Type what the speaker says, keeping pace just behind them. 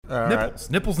Nipples,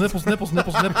 nipples, nipples, nipples,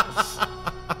 nipples, nipples.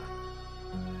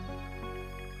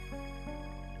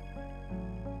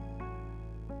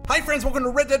 Hi friends, welcome to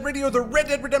Red Dead Radio, the Red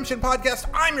Dead Redemption podcast.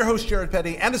 I'm your host, Jared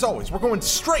Petty, and as always, we're going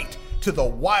straight to the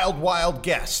wild, wild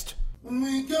guest.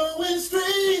 We're going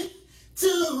straight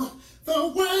to the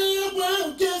wild,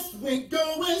 wild guest. We're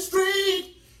going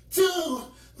straight to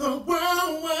the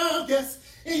wild, wild guest.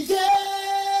 Yeah!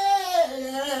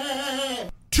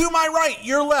 To my right,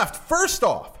 your left. First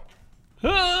off, who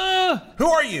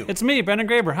are you? It's me, Brendan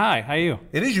Graber. Hi, how are you?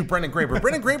 It is you, Brendan Graber.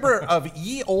 Brendan Graber of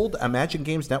Ye Old Imagine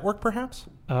Games Network, perhaps?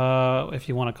 If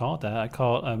you want to call it that. I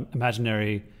call it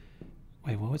imaginary...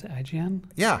 Wait, what was it? IGN?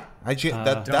 Yeah,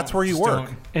 that's where you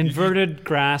work. Inverted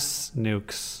Grass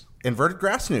Nukes. Inverted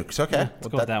Grass Nukes, okay. Yeah, let's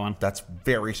go with that one. That's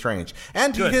very strange.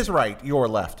 And to his right, your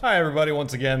left. Hi, everybody,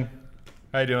 once again.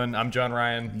 How you doing? I'm John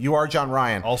Ryan. You are John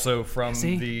Ryan. Also from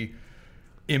the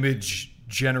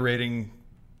image-generating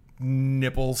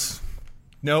nipples.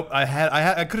 Nope,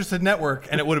 I could have said network,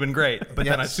 and it would have been great, but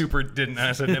then I super didn't, and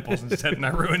I said nipples instead, and I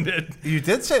ruined it. You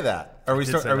did say that. Are we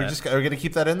going to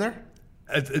keep that in there?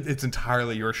 It's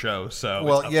entirely your show, so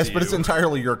well, it's yes, but it's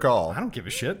entirely your call. I don't give a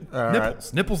shit.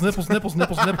 Nipples, nipples, nipples, nipples,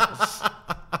 nipples, nipples.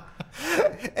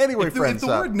 Anyway, friends, if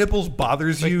the word nipples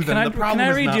bothers you, then the problem is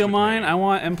not. Can I read you mine? I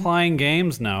want implying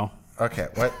games now. Okay,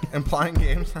 what? Implying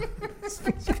games?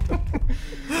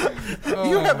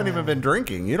 You haven't even been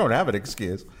drinking. You don't have an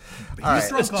excuse. He's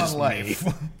drunk on life.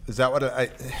 Is that what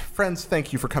friends,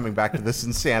 thank you for coming back to this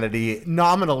insanity.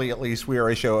 Nominally, at least, we are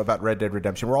a show about Red Dead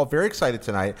Redemption. We're all very excited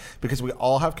tonight because we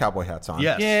all have cowboy hats on.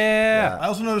 Yes. Yeah. I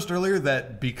also noticed earlier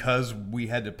that because we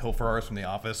had to pilfer ours from the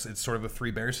office, it's sort of a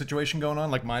Three Bears situation going on.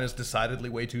 Like, mine is decidedly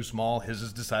way too small. His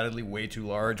is decidedly way too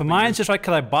large. But mine's just right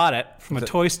because I bought it from a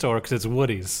toy store because it's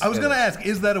Woody's. I was going to ask,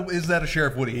 is that a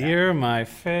Sheriff Woody hat? You're my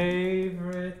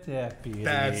favorite deputy.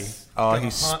 He's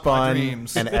spun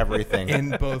and everything. In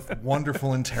both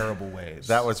wonderful and terrible ways.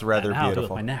 That was rather I'll do it with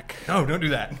beautiful. my neck. No, don't do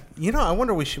that. You know, I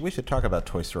wonder we should talk about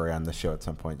Toy Story on the show at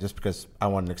some point, just because I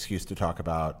want an excuse to talk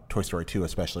about Toy Story 2,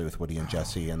 especially with Woody and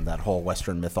Jesse and that whole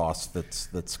Western mythos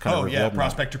that's kind of revealed now.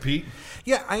 Prospector Pete.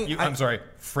 Yeah, I'm sorry,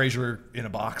 Frasier in a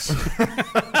box.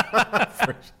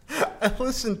 I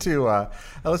listened to a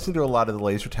lot of the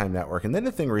Laser Time Network, and then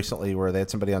a thing recently where they had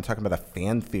somebody on talking about a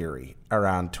fan theory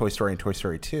around Toy Story and Toy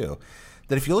Story 2.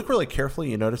 That if you look really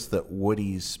carefully, you notice that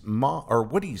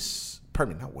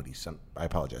I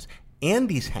apologize.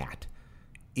 Andy's hat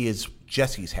is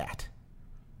Jesse's hat.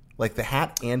 Like the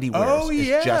hat Andy wears is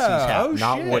Jesse's hat,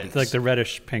 not Woody's. It's like the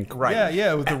reddish pink. Right.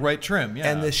 Yeah, with the right trim. Yeah.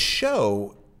 And the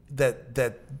show that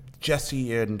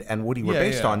Jesse and Woody were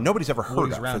based on, nobody's ever heard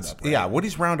Woody's of. Roundup, right? Yeah,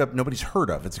 Woody's Roundup, nobody's heard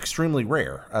of. It's extremely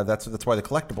rare. That's why the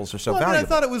collectibles are so valuable. I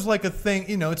thought it was like a thing,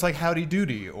 it's like Howdy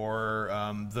Doody or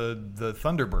the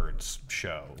Thunderbirds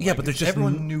show. Yeah, but there's just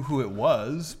everyone knew who it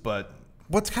was, but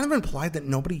what's kind of implied that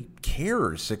nobody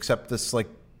cares except this like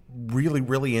really,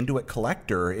 really into it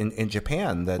collector in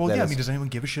Japan. Does anyone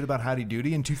give a shit about Howdy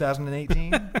Doody in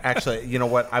 2018? Actually, you know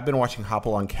what? I've been watching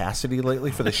Hopalong Cassidy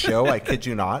lately for the show. I kid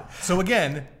you not. So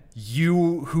again,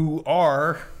 you who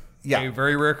are a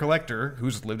very rare collector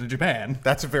who's lived in Japan.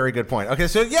 That's a very good point. Okay,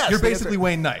 so yes. You're basically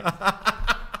Wayne Knight.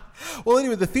 Well,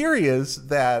 anyway, the theory is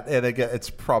that, and again, it's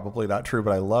probably not true,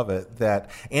 but I love it,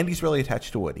 that Andy's really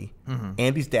attached to Woody. Mm-hmm.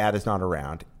 Andy's dad is not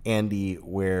around. Andy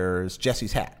wears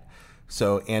Jesse's hat.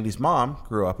 So Andy's mom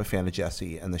grew up a fan of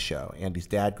Jesse and the show. Andy's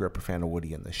dad grew up a fan of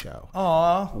Woody in the show.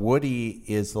 Aww. Woody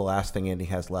is the last thing Andy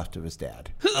has left of his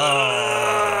dad.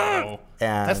 Oh.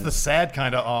 And that's the sad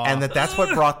kind of awe. And that's what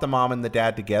brought the mom and the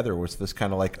dad together, was this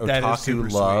kind of like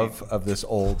otaku love of this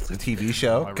old TV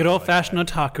show. Good old-fashioned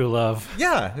otaku love.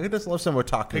 Yeah, who doesn't love some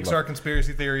otaku Pixar love?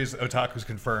 conspiracy theories, otaku's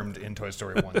confirmed in Toy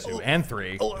Story 1, 2, and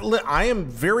 3. I am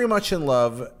very much in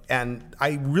love, and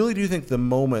I really do think the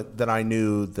moment that I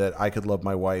knew that I could love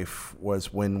my wife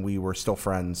was when we were still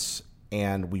friends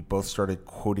and we both started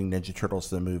quoting Ninja Turtles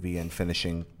the movie and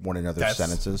finishing one another's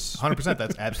sentences. 100%.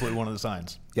 That's absolutely one of the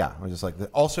signs. Yeah, I was just like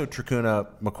that. Also, Trachuna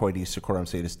McCoides, Secorum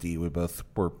Satis D, we both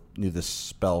knew this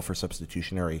spell for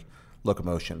substitutionary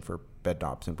locomotion for bed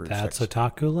knobs and broomsticks. That's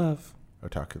otaku love.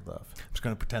 Otaku love. I'm just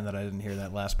going to pretend that I didn't hear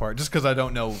that last part, just because I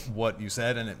don't know what you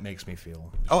said, and it makes me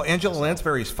feel... Oh, Angela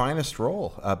Lansbury's finest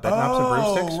role, bed knobs and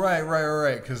broomsticks. Oh,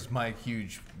 right, because my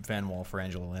huge fan wall for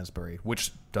Angela Lansbury,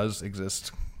 which does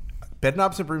exist. Bed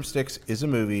Knobs and Broomsticks is a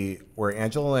movie where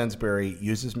Angela Lansbury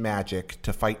uses magic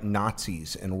to fight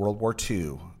Nazis in World War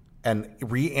II and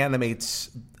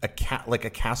reanimates a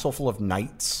castle full of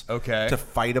knights to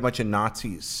fight a bunch of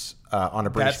Nazis on a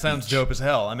British That sounds beach. dope as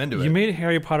hell. I'm into it. You made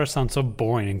Harry Potter sound so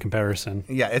boring in comparison.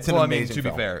 Yeah, it's an amazing to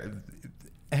film. be fair,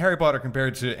 Harry Potter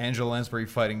compared to Angela Lansbury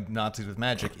fighting Nazis with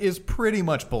magic is pretty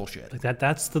much bullshit. Like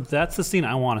that's the scene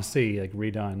I want to see like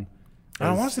redone. I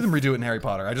don't want to see them redo it in Harry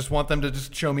Potter. I just want them to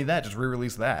just show me that, just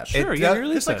re-release that. Sure,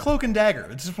 It's like Cloak and Dagger.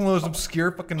 It's just one of those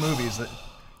obscure fucking movies that.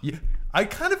 I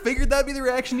kind of figured that'd be the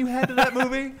reaction you had to that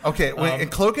movie. Okay, in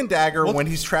Cloak and Dagger, when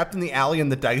he's trapped in the alley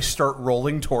and the dice start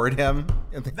rolling toward him.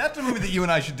 That's a movie that you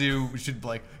and I should do. We should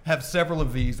like have several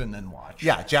of these and then watch.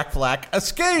 Yeah, Jack Black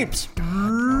escapes. Oh,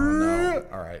 no.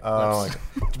 All right. Oh,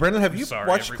 Brendan, have you Sorry,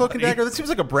 watched Cloak and everybody. Dagger? That seems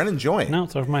like a Brennan joint. No,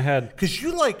 it's over my head. Because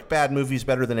you like bad movies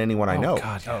better than anyone I know.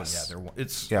 God, yes. Oh yeah,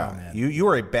 it's Yeah, Oh, man. you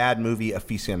are a bad movie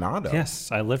aficionado.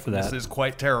 Yes, I live for that. This is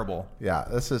quite terrible. Yeah,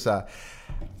 this is.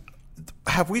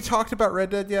 Have we talked about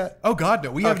Red Dead yet? Oh God,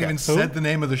 no! We haven't Okay. even said the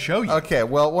name of the show yet. Okay,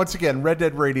 well, once again, Red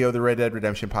Dead Radio, the Red Dead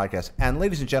Redemption podcast. And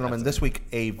ladies and gentlemen, this week,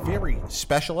 a very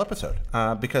special episode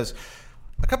because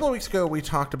a couple of weeks ago, we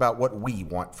talked about what we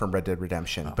want from Red Dead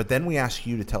Redemption, but then we asked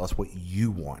you to tell us what you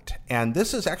want. And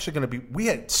this is actually going to be, we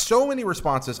had so many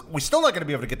responses. We're still not going to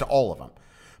be able to get to all of them,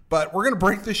 but we're going to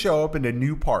break the show up into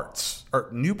new parts. We're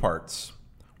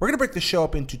going to break the show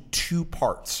up into 2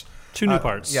 parts. 2 new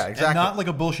parts. Yeah, exactly. And not like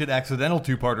a bullshit accidental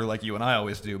two-parter like you and I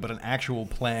always do, but an actual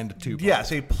planned two-parter.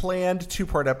 Yes, a planned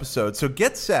 2-part episode. So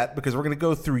get set because we're going to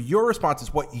go through your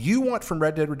responses, what you want from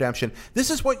Red Dead Redemption. This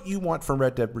is what you want from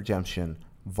Red Dead Redemption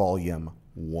Volume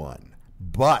 1.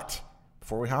 But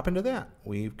before we hop into that,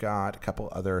 we've got a couple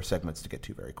other segments to get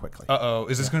to very quickly. Uh-oh.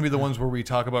 Is this going to be the ones where we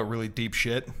talk about really deep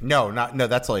shit? No,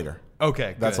 that's later.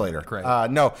 Okay, That's good. later. Great.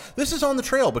 No, this is on the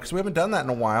trail because we haven't done that in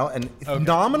a while. And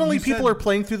nominally, You people said- are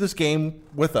playing through this game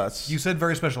with us. You said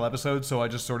very special episode, so I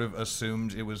just sort of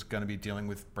assumed it was going to be dealing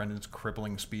with Brendan's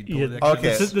crippling speed Yeah, addiction.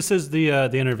 Okay. This is the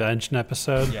intervention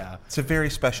episode. Yeah. It's a very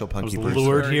special Punky was Brewster.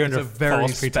 lured here It's under a very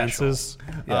false special. pretenses.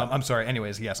 I'm sorry.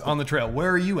 Anyways, yes, on the trail.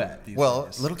 Where are you at these Well,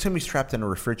 days? little Timmy's trapped in a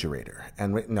refrigerator.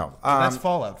 And no. That's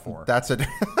Fallout 4. That's it.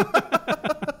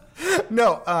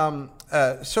 No.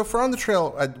 So for On the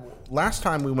Trail, last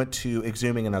time we went to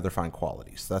Exhuming and Other Fine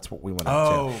Qualities. That's what we went up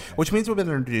to. okay. Which means we've been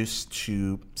introduced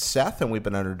to Seth and we've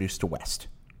been introduced to West.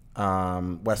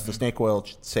 West, the snake oil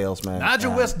salesman.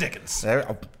 Nigel West Dickens.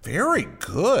 Very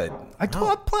good. I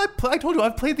told you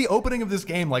I've played the opening of this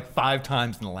game like 5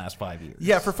 times in the last 5 years.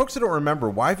 Yeah, for folks that don't remember,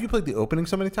 why have you played the opening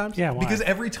so many times? Yeah, why? Because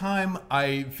every time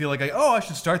I feel like I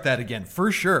should start that again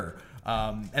for sure,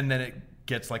 and then it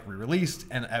gets like re-released,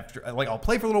 and after like I'll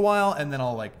play for a little while, and then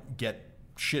I'll like get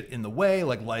shit in the way,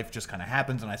 like life just kind of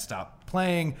happens, and I stop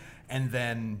playing, and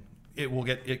then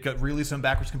it got really some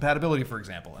backwards compatibility, for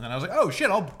example, and then I was like, oh shit,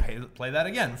 I'll play that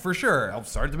again for sure. I'll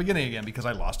start at the beginning again because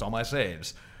I lost all my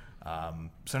saves.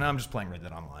 So now I'm just playing Red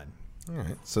Dead Online. All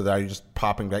right. So now you're just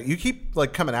popping back. You keep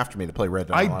like coming after me to play Red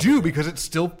Dead I Online. do because it's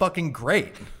still fucking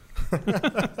great.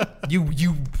 you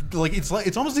like it's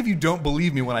almost as if you don't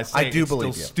believe me when I say I do it's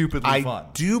believe still you. stupidly fun. I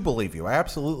do believe you. I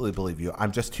absolutely believe you.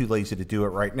 I'm just too lazy to do it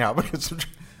right now because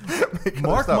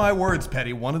Mark my words,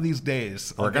 Petty. One of these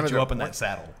days, I'll gonna get you go- up in that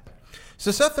saddle. So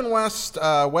Seth and West,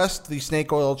 West the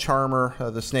snake oil charmer,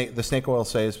 the snake oil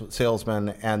salesman,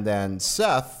 and then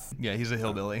Seth, Yeah, he's a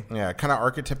hillbilly. yeah, kind of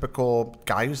archetypical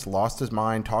guy who's lost his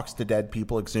mind, talks to dead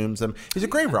people, exhumes them. He's a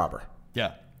grave robber.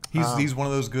 Yeah, he's one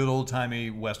of those good old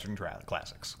timey Western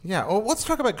classics. Yeah. Well, let's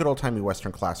talk about good old timey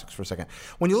Western classics for a second.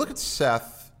 When you look at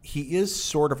Seth, he is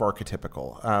sort of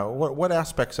archetypical. What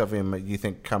aspects of him do you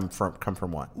think come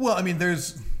from what? Well, I mean,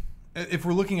 if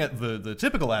we're looking at the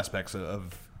typical aspects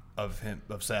of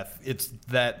Seth, it's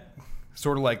that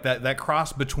sort of like that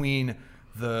cross between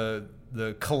the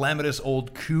calamitous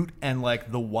old coot and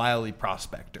like the wily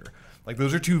prospector. Like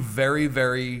those are two very,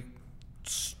 very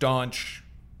staunch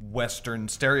Western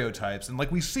stereotypes, and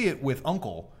like we see it with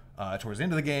Uncle towards the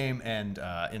end of the game, and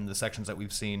in the sections that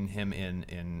we've seen him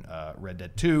in Red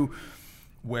Dead 2,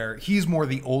 where he's more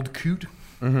the old coot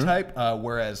type,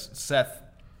 whereas Seth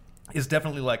is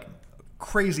definitely like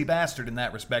crazy bastard in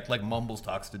that respect, like Mumbles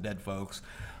talks to dead folks,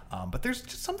 but there's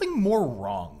just something more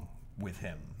wrong with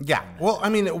him. Yeah. Well, I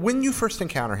mean, when you first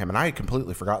encounter him, and I had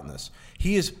completely forgotten this,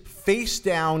 he is face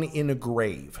down in a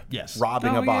grave, Yes.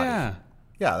 robbing a body. Yeah.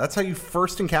 Yeah, that's how you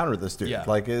first encounter this dude. Yeah.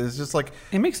 Like it's just like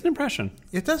It makes an impression.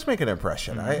 it does make an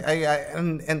impression.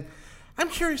 And I'm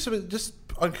curious about just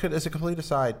as a complete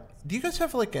aside, do you guys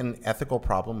have like an ethical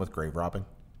problem with grave robbing?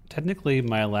 Technically,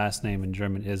 my last name in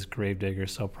German is Gravedigger,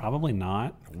 so probably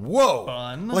not. Whoa!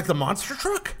 Fun. Like the monster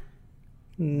truck?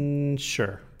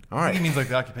 Sure. All I think he right. means like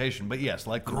the occupation, but yes,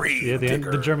 like Yeah,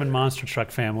 the German monster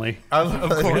truck family. Of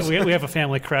course. We have a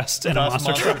family crest and a us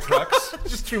monster truck. trucks.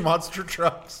 Just 2 monster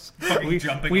trucks. Fucking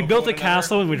jumping We over built one a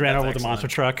castle another. and we ran That's over with the monster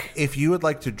excellent. truck. If you would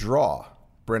like to draw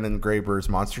Brennan Graber's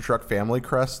Monster Truck Family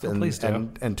Crest please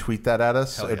do. and tweet that at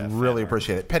us. Hell I'd yeah, really fan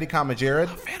appreciate it. Petty comma Jared.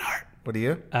 Fan art. What are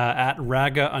you? At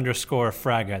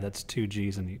raga_fraga. That's 2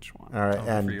 G's in each one. All right, For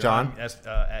and you. John. I'm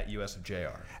at US of JR.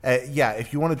 Yeah,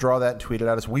 if you want to draw that and tweet it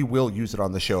at us, we will use it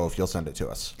on the show if you'll send it to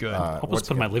us. Good. I'll just put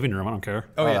it in my living room. I don't care.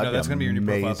 Oh, yeah, that'd no, be that's going to be your new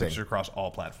profile amazing. picture across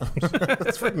all platforms.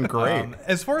 That's freaking great.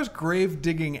 As far as grave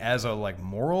digging as a like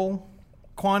moral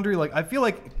quandary, like I feel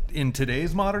like in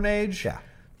today's modern age, Yeah.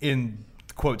 in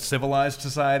quote civilized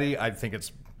society, I think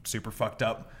it's super fucked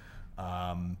up.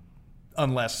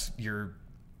 Unless you're,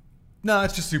 no,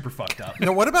 it's just super fucked up.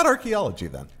 Now, what about archaeology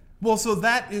then? Well, so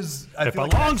that is, I It feel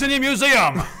like belongs in a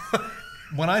museum.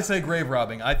 when I say grave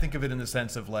robbing, I think of it in the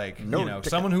sense of like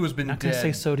someone who has been Not gonna dead.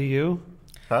 say so do you.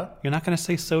 Huh? You're not gonna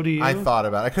say so do you. I thought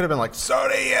about it. I could have been like, so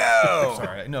do you.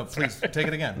 Sorry, no, please take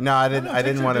it again. No, I didn't. I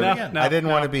didn't want to. again. I didn't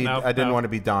want to be. no, I didn't no. want to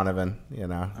be Donovan. You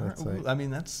know. That's like, I mean,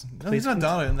 that's no, he's not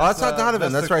Donovan. oh, that's not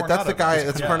Donovan. That's right. That's the guy.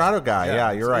 That's Coronado guy.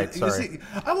 Yeah, you're right. Is Sorry. he,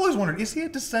 I've always wondered, is he a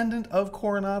descendant of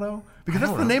Coronado? Because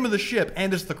that's the name of the ship,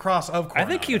 and it's the cross of Coronado. I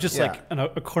think he was just Yeah.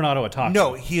 like a Coronado Itachi.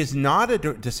 No, he is not a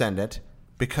descendant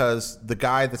because the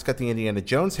guy that's got the Indiana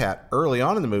Jones hat early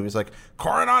on in the movie is like,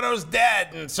 Coronado's dead,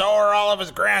 and so are all of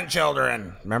his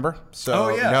grandchildren. Remember? So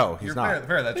Oh yeah, no, he's You're not.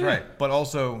 Fair, that's right. But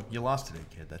also, you lost today,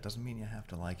 kid. That doesn't mean you have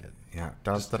to like it. Yeah.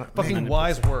 Fucking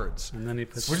wise words. And then he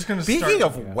puts. We're just gonna Speaking start,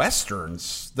 of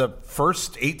westerns, the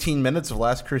first 18 minutes of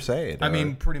Last Crusade. I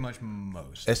mean, pretty much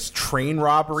most. it's train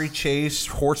robbery, chase,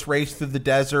 horse race through the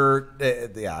desert.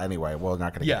 Yeah. Anyway, well,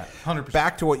 not going to. Yeah, 100%.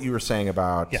 Back to what you were saying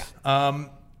about. Yeah.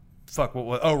 Fuck.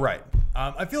 What? Oh, right.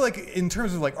 I feel like in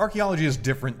terms of like archaeology is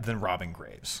different than robbing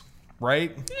graves,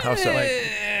 right? How so?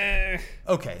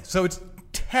 Okay, so it's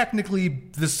technically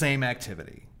the same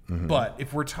activity, but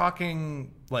if we're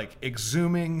talking like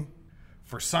exhuming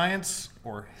for science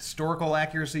or historical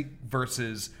accuracy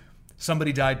versus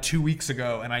somebody died 2 weeks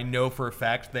ago and I know for a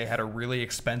fact they had a really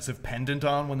expensive pendant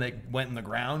on when they went in the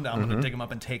ground, I'm going to dig them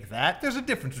up and take that. There's a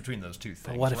difference between those two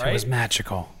things. What if right? it was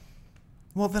magical?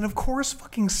 Well, then of course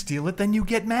fucking steal it, then you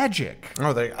get magic.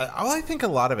 Oh, I think a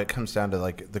lot of it comes down to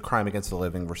like the crime against the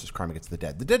living versus crime against the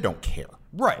dead. The dead don't care,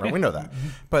 Right. We know that,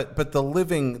 but the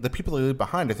living, the people who leave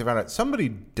behind, if they found out somebody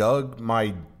dug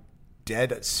my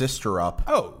dead sister up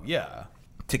Oh, yeah.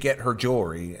 to get her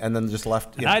jewelry and then just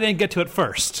left. You know, I didn't get to it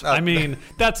first. I mean,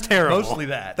 that's terrible. Mostly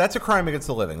that. that's a crime against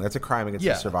the living. That's a crime against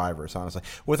Yeah. the survivors, honestly.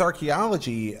 With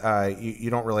archaeology, you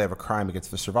don't really have a crime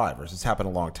against the survivors. It's happened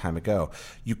a long time ago.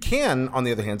 You can, on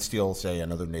the other hand, steal, say,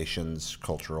 another nation's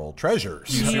cultural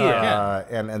treasures. Yeah.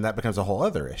 And that becomes a whole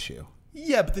other issue.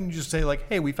 Yeah, but then you just say like,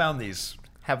 hey, we found these.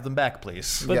 Have them back,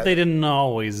 please. But Yeah. they didn't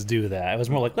always do that. It was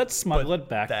more like, let's smuggle it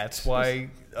back. That's why,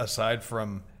 aside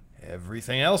from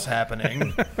everything else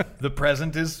happening, the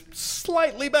present is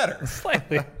slightly better.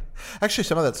 Slightly. Actually,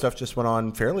 some of that stuff just went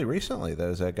on fairly recently. There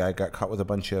was a guy got caught with a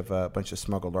bunch of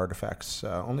smuggled artifacts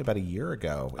only about a year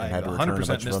ago and I had to return a 100% bunch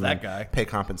of missed them that and guy. pay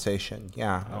compensation.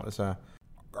 Yeah, that was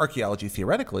archaeology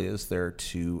theoretically is there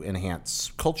to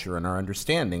enhance culture and our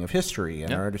understanding of history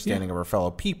and our understanding of our fellow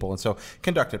people, and so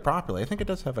conduct it properly. I think it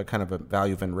does have a kind of a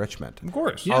value of enrichment. Of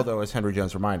course. Although, as Henry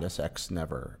Jones reminds us, X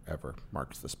never ever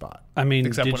marks the spot. I mean,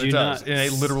 Except did when it you does, not? in a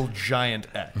literal giant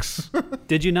X.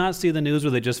 Did you not see the news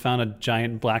where they just found a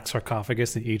giant black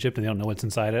sarcophagus in Egypt and they don't know what's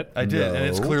inside it? I did, and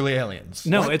it's No. clearly aliens.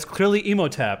 No, it's clearly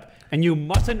Emotep, and you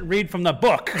mustn't read from the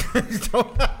book.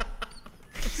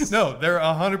 No, they're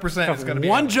 100% it's going to be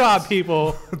One aliens. job,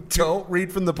 people. Don't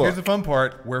read from the book. Here's the fun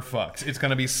part. We're fucked. It's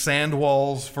going to be sand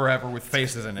walls forever with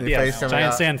faces in it. Yeah. Yeah, Face coming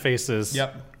giant out. sand faces.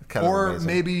 Yep. Kind of Or amazing.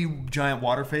 maybe giant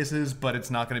water faces, but it's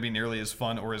not going to be nearly as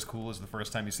fun or as cool as the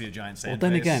first time you see a giant sand Well,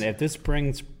 then face. again, if this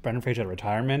brings Brendan Fraser out of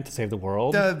retirement to save the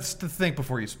world, Just to think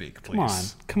before you speak,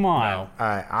 please. come on.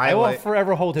 I will like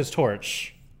forever hold his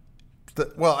torch.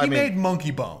 well. I He mean, made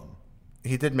Monkey Bone.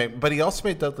 he did make, but he also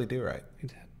made Dudley Do Right. He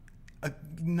did.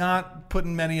 Not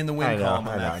putting many in the win I know, column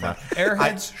on I that know, front.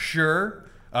 Airheads, sure.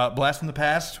 Blast from the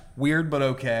Past, weird but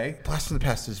okay. Blast from the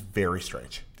Past is very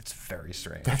strange. It's very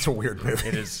strange. That's a weird movie.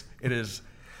 It is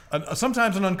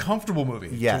sometimes an uncomfortable movie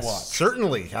Yes, to watch.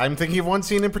 certainly. I'm thinking of one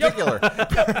scene in particular.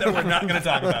 That we're not going to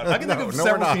talk about. I can think of No, we're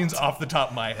several not. scenes off the top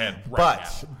of my head right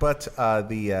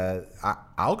now.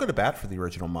 I'll go to bat for the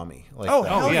original Mummy. Like Oh, the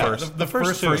hell yeah. first- The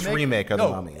first remake of The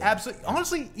No, Mummy. Absolutely.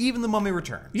 Honestly, even The Mummy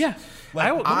Returns. Yeah.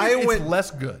 Like, I it's went-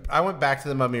 less good. I went back to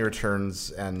The Mummy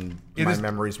Returns, and It my is-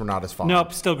 memories were not as fond.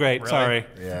 Nope, still great. Really? Sorry.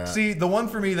 Yeah. See, the one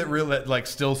for me that really like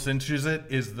still cinches it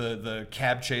is the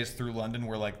cab chase through London,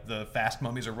 where like the fast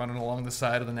mummies are running along the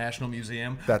side of the National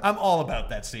Museum. That- I'm all about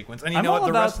that sequence, and you I'm know all what?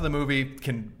 The about- rest of the movie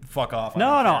can fuck off. I No,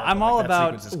 don't no, care, I'm but, all like, that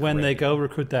about sequence is when they great. go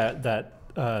recruit that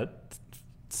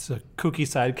kooky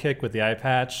sidekick with the eye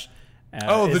patch.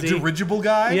 Oh, the Izzy. dirigible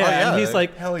guy? Yeah, Oh, and he's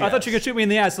like, hell I thought you yes. were gonna shoot me in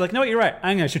the ass. He's like, no, you're right.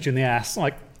 I'm gonna shoot you in the ass. I'm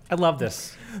like, I love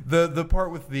this. The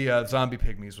part with the zombie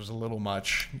pygmies was a little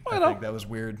much. I Well, think that was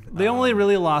weird. They only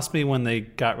really lost me when they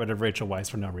got rid of Rachel Weisz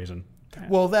for no reason.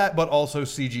 Well, that, but also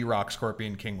CG Rock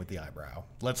Scorpion King with the eyebrow.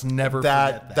 Let's never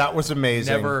forget that. That was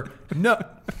amazing. Never. No.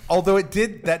 Although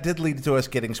that did lead to us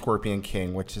getting Scorpion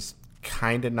King, which is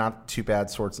kind of not too bad.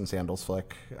 Swords and Sandals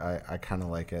flick. I kind of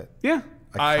like it. Yeah.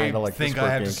 I kinda like the think I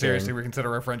have to Scorpion seriously King.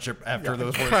 reconsider our friendship after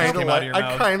those words Kinda came out of your I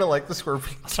mouth. kind of like the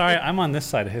Scorpion King. Sorry, I'm on this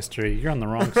side of history. You're on the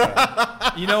wrong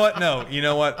side. You know what? No. You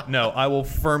know what? No. I will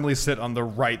firmly sit on the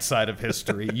right side of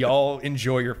history. Y'all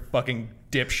enjoy your fucking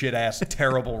dipshit ass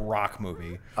terrible rock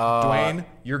movie. Dwayne,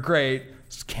 you're great.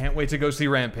 Just can't wait to go see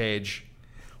Rampage.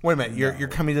 Wait a minute, you're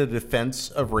coming to the defense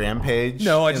of Rampage?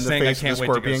 No, I'm in just the saying I face of can't the wait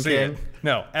to go Scorpion see King? it.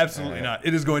 No, absolutely not.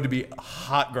 It is going to be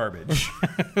hot garbage.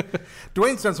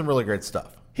 Dwayne's done some really great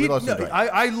stuff. We love No, Dwayne.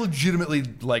 I legitimately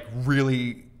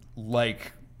really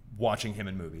like watching him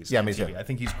in movies. Yeah, and me TV. too. I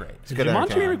think he's great. He's good Jumanji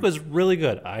entertainer. remake was really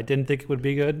good. I didn't think it would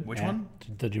be good. Which And one?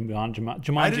 The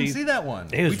Jumanji. I didn't see that one.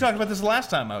 It was- We talked about this last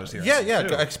time I was here. Yeah,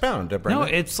 too. expound, No, Brendan.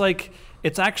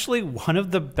 it's actually one of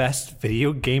the best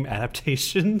video game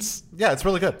adaptations Yeah, it's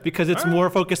really good. because it's more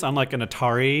focused on like an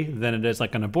Atari than it is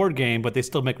like on a board game, but they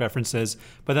still make references.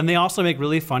 But then they also make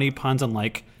really funny puns on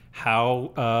like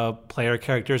how player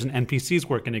characters and NPCs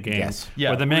work in a game. Yes. Yeah,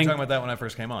 Where the we were main, talking about that when I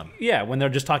first came on. yeah, when they're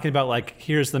just talking about like,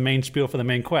 here's the main spiel for the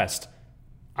main quest.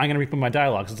 I'm gonna repeat my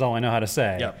dialogues. That's all I know how to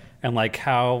say. Yep. And like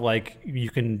how like you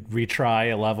can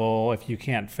retry a level if you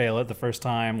can't fail it the first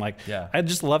time. Like, Yeah. I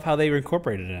just love how they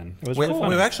incorporated it in. It was really fun.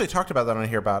 We've actually talked about that on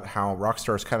here about how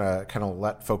Rockstar's kind of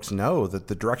let folks know that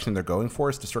the direction they're going for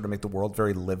is to sort of make the world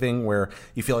very living, where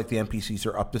you feel like the NPCs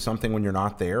are up to something when you're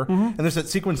not there. And there's that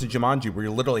sequence in Jumanji where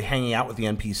you're literally hanging out with the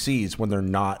NPCs when they're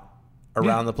not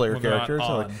around the player When they're not characters,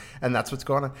 on. and that's what's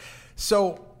going on.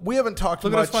 So we haven't talked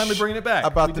Look at much us finally bringing it back.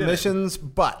 about We the did it. missions,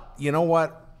 but you know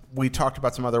what? We talked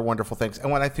about some other wonderful things,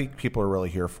 and what I think people are really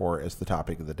here for is the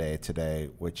topic of the day today,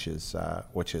 which is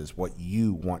what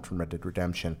you want from Red Dead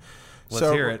Redemption. Let's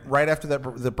hear it. Right after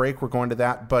the break, we're going to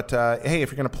that. But hey,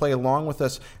 if you're going to play along with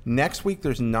us next week,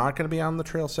 there's not going to be on the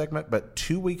trail segment, but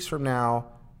 2 weeks from now,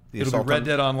 It'll be Red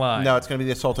Dead Online. No, it's going to be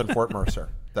the assault on Fort Mercer.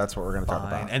 That's what we're going to talk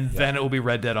about. And then it will be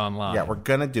Red Dead Online. Yeah, we're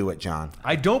going to do it, John.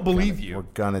 I don't believe you. We're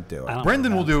going to do I it. don't-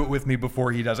 Brendan will do it with me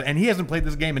before he does it. And he hasn't played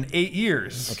this game in 8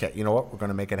 years. Okay, you know what? We're going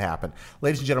to make it happen.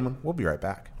 Ladies and gentlemen, we'll be right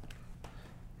back.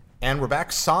 And we're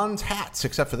back sans hats,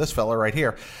 except for this fella right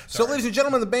here. So, ladies and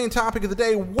gentlemen, the main topic of the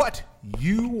day, what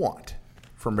you want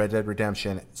from Red Dead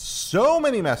Redemption. So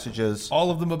many messages.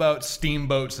 All of them about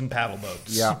steamboats and paddle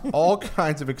boats. Yeah, all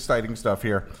kinds of exciting stuff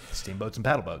here. Steamboats and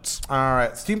paddle boats. All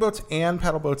right, steamboats and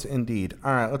paddle boats indeed.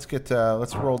 All right,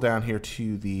 let's roll down here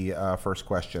to the first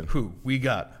question. Who we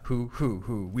got?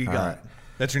 Who we got? right.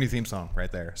 That's your new theme song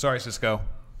right there. Sorry, Cisco.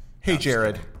 Hey,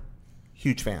 Jared,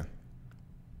 huge fan.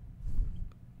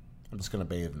 I'm just going to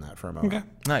bathe in that for a moment. Okay.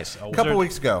 Nice. A couple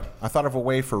weeks ago, I thought of a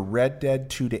way for Red Dead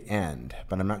 2 to end,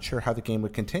 but I'm not sure how the game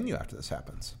would continue after this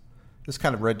happens. This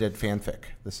kind of Red Dead fanfic.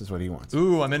 This is what he wants.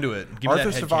 Ooh, I'm into it. Give me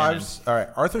Arthur that survives. All right,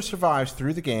 Arthur survives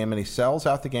through the game, and he sells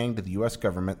out the gang to the U.S.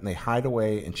 government, and they hide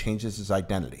away and changes his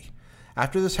identity.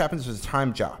 After this happens, there's a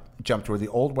time jump to where the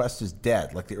Old West is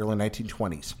dead, like the early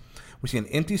 1920s. We see an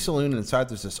empty saloon, and inside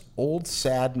there's this old,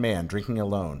 sad man drinking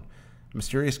alone. A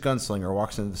mysterious gunslinger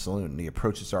walks into the saloon, and he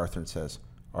approaches Arthur and says,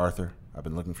 "Arthur, I've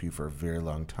been looking for you for a very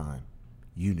long time.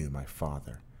 You knew my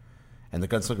father." And the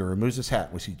gunslinger removes his hat,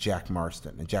 and we see Jack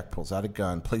Marston. And Jack pulls out a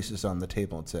gun, places it on the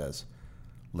table, and says,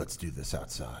 "Let's do this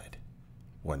outside.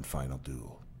 One final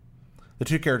duel." The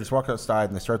two characters walk outside,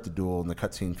 and they start the duel, and the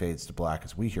cutscene fades to black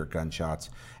as we hear gunshots,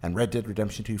 and Red Dead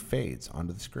Redemption 2 fades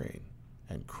onto the screen,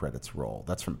 and credits roll.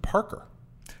 That's from Parker.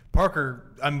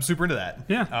 Parker, I'm super into that.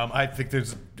 Yeah. I think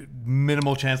there's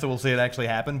minimal chance that we'll see it actually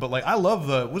happen. But like, I love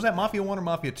was that Mafia 1 or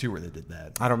Mafia 2 where they did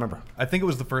that? I don't remember. I think it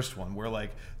was the first one where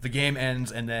like the game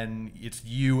ends and then it's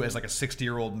you as like a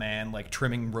 60-year-old man like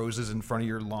trimming roses in front of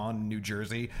your lawn in New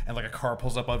Jersey, and like a car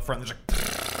pulls up out front and there's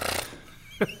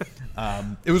like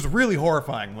it was really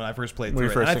horrifying when I first played through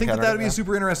it. And I think that would be a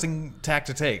super interesting tack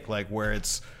to take, like where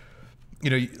it's, you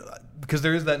know, because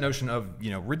there is that notion of, you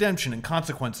know, redemption and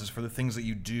consequences for the things that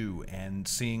you do, and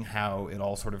seeing how it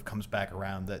all sort of comes back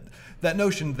around. That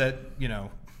notion that, you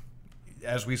know,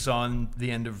 as we saw in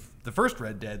the end of the first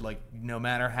Red Dead, like no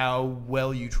matter how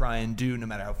well you try and do, no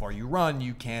matter how far you run,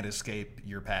 you can't escape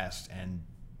your past, and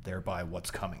thereby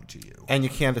what's coming to you. And you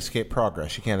can't escape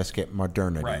progress. You can't escape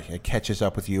modernity. Right. It catches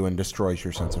up with you and destroys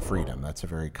your sense of freedom. That's a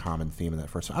very common theme in that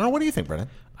first. I don't know. What do you think, Brennan?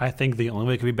 I think the only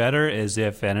way it could be better is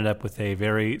if it ended up with a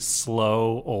very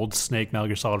slow old Snake Metal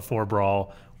Gear Solid 4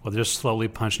 brawl where they're just slowly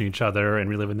punching each other and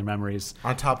reliving their memories.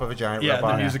 On top of a giant Yeah,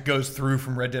 robot. the music goes through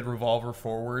from Red Dead Revolver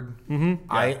forward. Mm-hmm.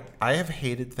 I have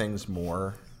hated things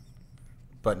more,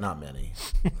 but not many.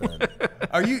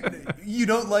 Are you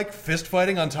don't like fist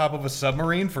fighting on top of a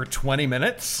submarine for 20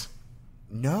 minutes?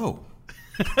 No.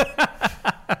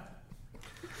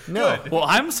 No. Good. Well,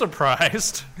 I'm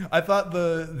surprised. I thought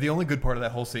the only good part of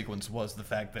that whole sequence was the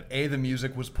fact that the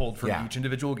music was pulled from Yeah. each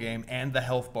individual game, and the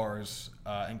health bars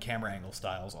and camera angle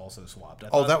styles also swapped. I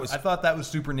thought that was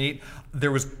super neat.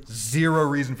 There was zero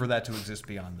reason for that to exist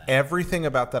beyond that. Everything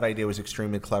about that idea was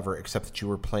extremely clever, except that you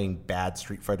were playing bad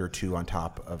Street Fighter 2 on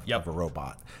top of a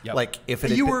robot. Yep. Like if it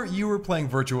had you been- were playing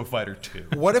Virtua Fighter 2.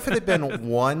 What if it had been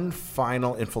one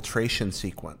final infiltration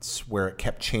sequence where it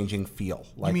kept changing feel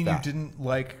like You mean that? you didn't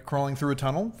like crawling through a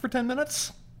tunnel for 10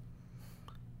 minutes?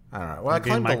 I don't know. Well, I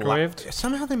Being climbed microwaved?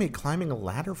 somehow they made climbing a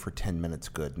ladder for 10 minutes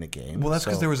good in a game. Well, that's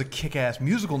because so- there was a kick-ass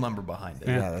musical number behind it.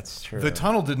 Yeah, that's true. The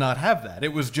tunnel did not have that.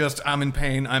 It was just, I'm in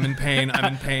pain, I'm in pain, I'm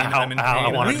in pain, I'm in Ow, pain.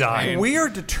 I wanna I'm in die. pain. We are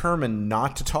determined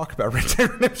not to talk about Red Dead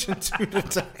Redemption 2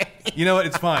 today. You know what?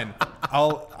 It's fine.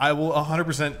 I will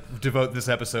 100% devote this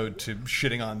episode to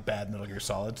shitting on bad Metal Gear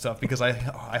Solid stuff because I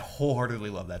wholeheartedly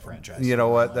love that franchise. You know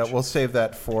what? That we'll save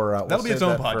that for. That'll be its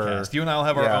own podcast. You and I will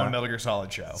have our yeah. own Metal Gear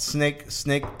Solid show. Snake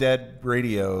Dead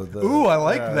Radio. Ooh, I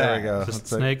like There that. we go. Just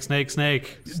It's like- snake, snake,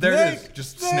 snake. There it is.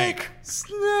 Just snake.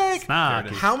 Snake. Nah.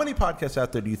 How many podcasts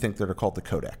out there do you think that are called the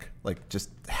Codec? Like, just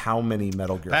how many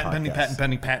Metal Gear Patent podcasts? pending, patent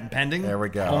pending, patent pending. There we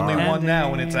go. Only All right. one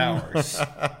now, and it's ours.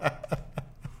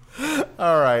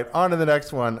 All right, on to the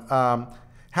next one.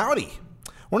 Howdy.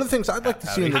 One of the things I'd like to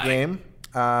see in the game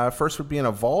first would be an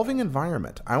evolving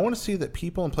environment. I want to see that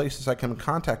people and places I come in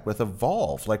contact with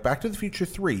evolve. Like Back to the Future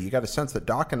 3, you got a sense that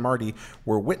Doc and Marty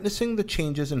were witnessing the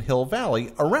changes in Hill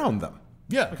Valley around them.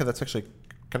 Yeah. Okay, that's actually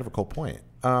kind of a cool point.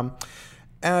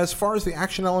 As far as the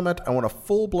action element, I want a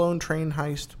full-blown train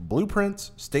heist,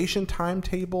 blueprints, station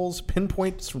timetables,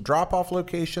 pinpoints from drop-off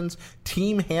locations,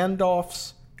 team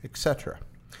handoffs, etc.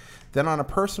 Then on a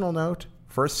personal note,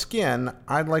 for a skin,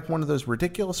 I'd like one of those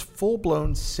ridiculous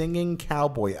full-blown singing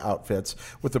cowboy outfits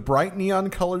with a bright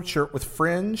neon-colored shirt with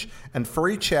fringe and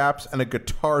furry chaps and a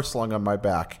guitar slung on my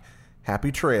back.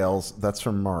 Happy trails. That's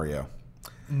from Mario.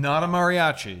 Not a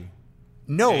mariachi.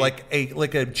 No, like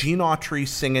a Gene Autry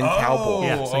singing cowboy.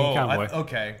 Yeah, singing cowboy.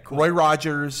 Okay, cool. Roy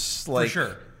Rogers, like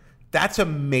sure. That's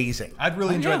amazing. I'd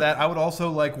really enjoy yeah. that. I would also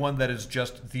like one that is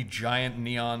just the giant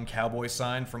neon cowboy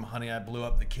sign from Honey, I Blew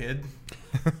Up the Kid.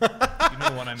 You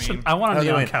know what I mean? I want a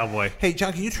neon Anyway. cowboy. Hey,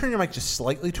 John, can you turn your mic just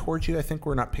slightly towards you? I think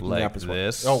we're not picking Like up as well.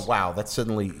 this? Oh, wow. That's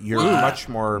suddenly, you're much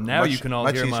more. Now much, you can all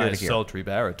much hear easier my to hear. sultry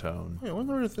baritone. Hey, I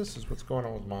wonder if this is what's going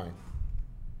on with mine.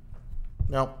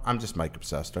 No, I'm just mic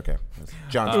obsessed. Okay.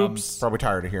 John's probably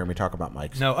tired of hearing me talk about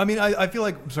mics. No, I mean, I feel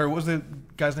like, sorry, what was the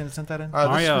guy's name that sent that in? This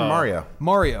is from Mario.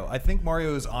 Mario. I think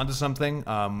Mario is onto something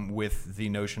with the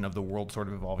notion of the world sort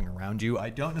of evolving around you. I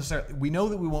don't necessarily. We know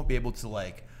that we won't be able to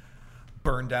like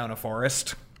burn down a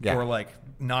forest Yeah. or like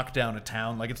knock down a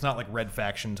town. Like it's not like Red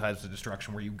Faction types of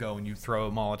destruction where you go and you throw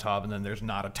a Molotov and then there's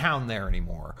not a town there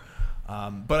anymore.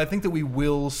 But I think that we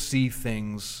will see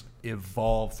things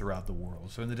evolve throughout the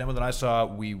world. So in the demo that I saw,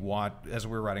 as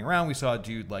we were riding around, we saw a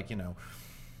dude like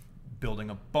building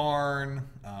a barn.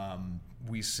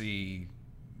 We see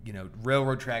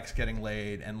railroad tracks getting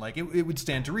laid, and like it would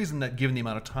stand to reason that given the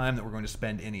amount of time that we're going to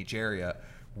spend in each area,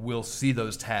 we'll see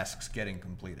those tasks getting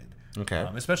completed. Okay.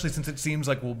 Especially since it seems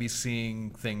like we'll be seeing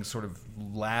things sort of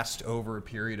last over a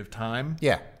period of time.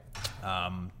 Yeah.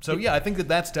 So yeah, I think that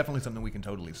that's definitely something we can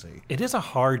totally see. It is a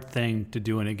hard thing to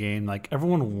do in a game. Like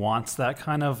everyone wants that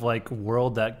kind of like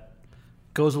world that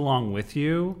goes along with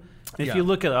you. If Yeah. you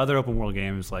look at other open world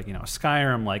games like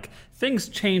Skyrim, like things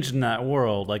changed in that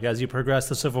world. Like as you progress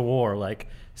the Civil War, like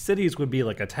cities would be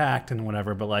like attacked and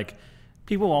whatever, but like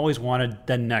people always wanted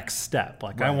the next step.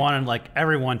 Like I wanted like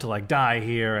everyone to like die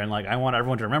here, and like I want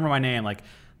everyone to remember my name. Like.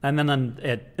 And then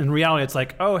in reality, it's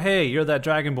like, oh, hey, you're that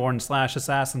Dragonborn /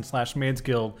 assassin / Maids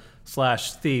Guild /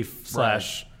 thief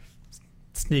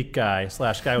 / sneak guy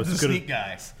 / guy with The good. sneak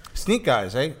guys. Sneak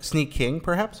guys, eh? Sneak King,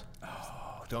 perhaps?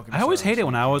 Oh, don't get me I always started. hated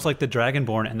when I was like the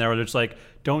Dragonborn, and they were just like,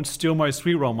 don't steal my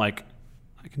sweet roll. I'm like,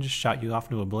 I can just shout you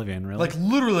off into oblivion, really. Like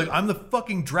literally, I'm the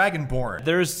fucking Dragonborn.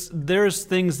 There's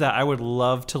things that I would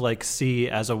love to like see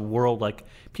as a world, like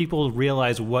people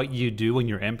realize what you do and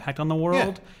your impact on the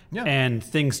world, Yeah. and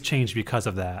things change because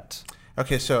of that.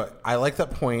 Okay, so I like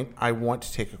that point. I want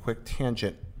to take a quick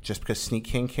tangent just because Sneak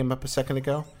King came up a second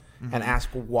ago and ask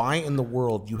why in the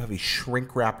world you have a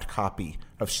shrink-wrapped copy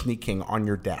of Sneak King on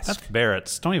your desk. That's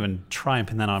Barrett's. Don't even try and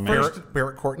pin that on me.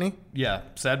 Barrett Courtney? Yeah,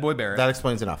 Sad Boy Barrett. That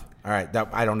explains enough. All right,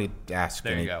 I don't need to ask.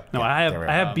 There you go. No, I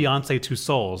have Beyonce Two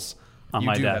Souls on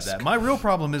my do desk. have that. My real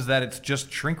problem is that it's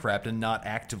just shrink wrapped and not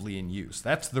actively in use.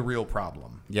 That's the real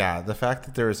problem. Yeah, the fact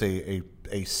that there is a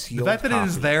sealed The fact that it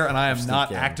is copy there and I am of not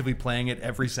Sneak King. actively playing it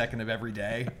every second of every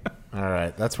day. All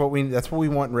right, that's what we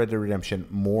want in Red Dead Redemption.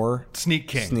 More Sneak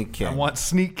King. Sneak King. I want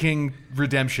Sneak King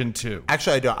Redemption 2.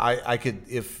 Actually, I don't. I could,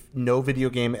 if no video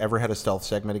game ever had a stealth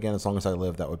segment again, as long as I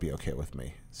live, that would be okay with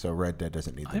me. So Red Dead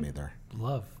doesn't need them either.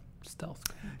 Love stealth.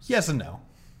 Yes and no.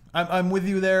 I'm with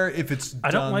you there. If it's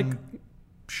I don't done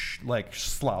like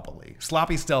sloppily.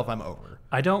 Sloppy stealth, I'm over.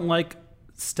 I don't like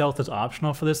stealth is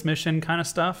optional for this mission kind of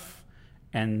stuff,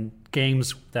 and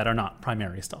games that are not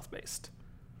primary stealth based.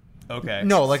 Okay.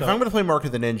 No, like if I'm going to play Mark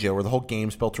of the Ninja, where the whole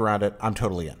game's built around it, I'm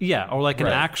totally in. Yeah, or like an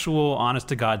Right. actual honest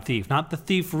to God Thief, not the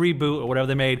Thief reboot or whatever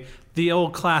they made, the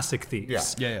old classic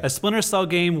Thieves. Yeah. Yeah. A Splinter Cell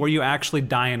game where you actually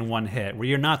die in one hit, where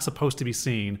you're not supposed to be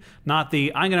seen, not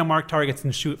the I'm going to mark targets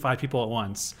and shoot 5 people at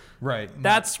once. Right.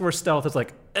 That's where stealth is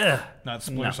like, ugh. Not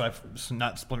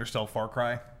Splinter Cell Far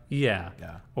Cry. Yeah.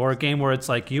 Yeah. Or a game where it's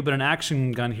like you've been an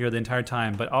action gun here the entire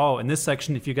time, but in this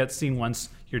section, if you get seen once,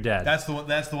 you're dead. That's the one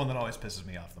that always pisses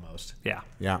me off the most. yeah.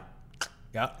 Yeah.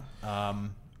 Yeah.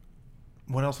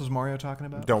 What else was Mario talking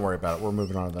about? Don't worry about it. We're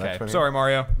moving on to the next Okay. one. here. Sorry,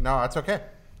 Mario. No, that's okay.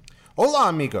 Hola,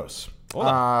 amigos.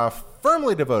 Hola.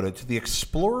 Firmly devoted to the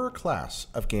explorer class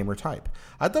of gamer type.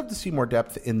 I'd love to see more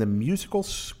depth in the musical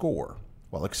score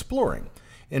while exploring.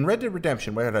 In Red Dead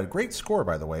Redemption, we had a great score,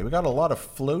 by the way. We got a lot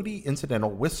of floaty,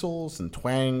 incidental whistles and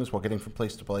twangs while getting from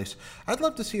place to place. I'd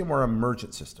love to see a more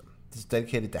emergent system that's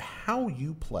dedicated to how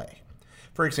you play.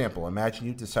 For example, imagine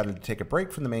you decided to take a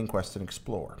break from the main quest and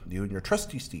explore. You and your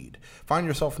trusty steed find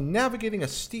yourself navigating a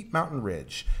steep mountain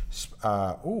ridge.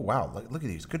 Oh, wow, look at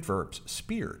these. Good verbs.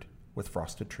 Speared with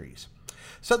frosted trees.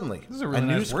 Suddenly, This is a really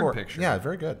nice word picture. Yeah,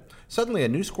 very good. Suddenly, a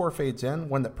new score fades in,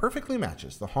 one that perfectly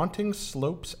matches the haunting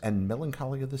slopes and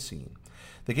melancholy of the scene.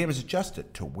 The game is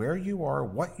adjusted to where you are,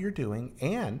 what you're doing,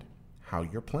 and how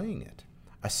you're playing it.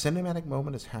 A cinematic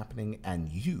moment is happening, and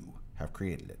you have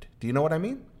created it. Do you know what I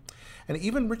mean? An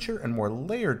even richer and more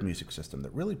layered music system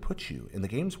that really puts you in the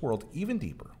game's world even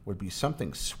deeper would be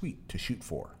something sweet to shoot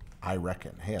for, I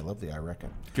reckon. Hey, I love the I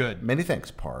reckon. Good. Many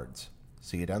thanks, Pards.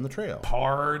 See you down the trail.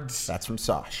 Pards. That's from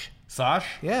Sosh. Sosh?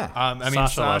 Yeah. I mean,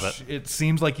 Sasha, love Sosh, it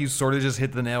seems like you sort of just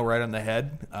hit the nail right on the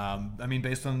head. I mean,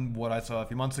 based on what I saw a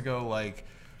few months ago, like,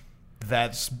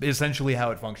 that's essentially how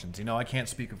it functions. You know, I can't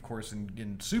speak, of course,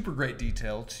 in super great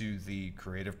detail to the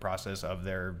creative process of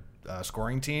their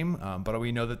scoring team, but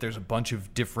we know that there's a bunch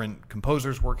of different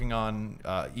composers working on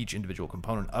each individual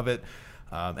component of it.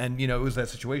 And, you know, it was that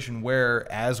situation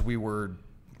where as we were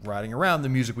riding around, the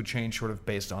music would change sort of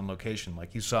based on location.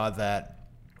 Like you saw that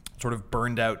sort of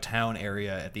burned out town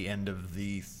area at the end of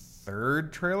the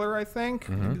third trailer, I think,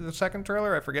 maybe the second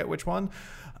trailer, I forget which one.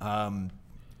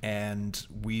 And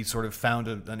we sort of found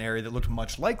an area that looked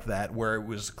much like that, where it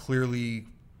was clearly,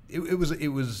 it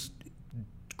was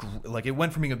like it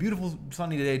went from being a beautiful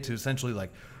sunny day to essentially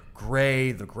like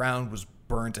gray. The ground was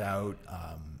burnt out.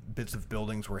 Bits of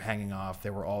buildings were hanging off. They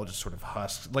were all just sort of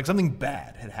husks. Like something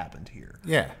bad had happened here.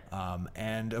 Yeah.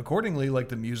 And accordingly, like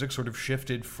the music sort of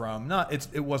shifted from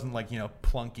it wasn't like, you know,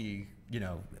 plunky, you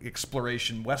know,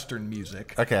 exploration Western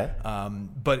music. Okay.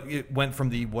 But it went from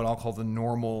what I'll call the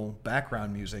normal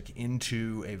background music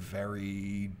into a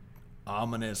very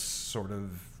ominous sort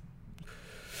of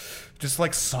just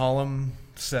like solemn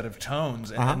set of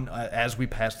tones. And then as we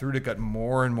passed through it got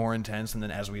more and more intense. And then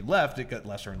as we left, it got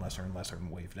lesser and lesser and lesser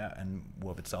and waved out and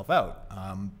wove itself out.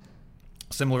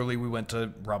 Similarly, we went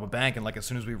to rob a bank, and like as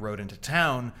soon as we rode into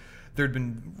town, there'd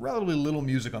been relatively little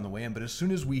music on the way in, but as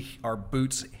soon as our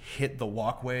boots hit the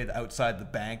walkway outside the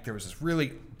bank, there was this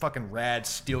really fucking rad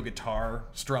steel guitar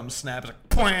strum snap. It's like,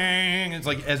 twang!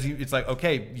 It's like,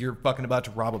 okay, you're fucking about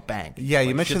to rob a bank. Yeah, you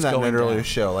Like, mentioned shit's that in an going earlier down.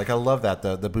 show. Like, I love that,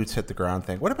 the boots hit the ground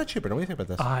thing. What about you, Brendan? What do you think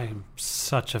about this? I'm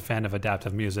such a fan of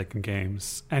adaptive music in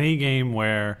games. Any game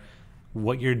where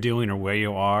what you're doing or where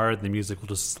you are, the music will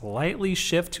just slightly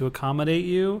shift to accommodate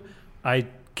you. I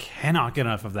cannot get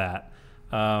enough of that.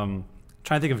 Trying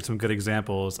to think of some good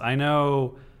examples. I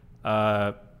know,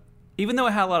 even though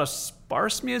it had a lot of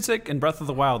sparse music in Breath of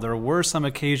the Wild, there were some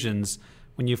occasions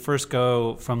when you first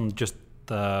go from just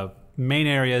the main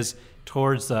areas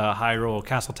towards the Hyrule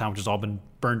Castle Town, which has all been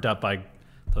burned up by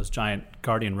those giant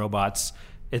guardian robots.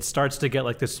 It starts to get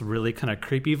like this really kind of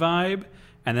creepy vibe.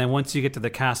 And then once you get to the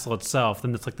castle itself,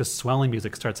 then it's like this swelling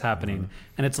music starts happening.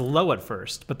 And it's low at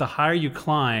first, but the higher you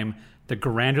climb, the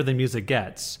grander the music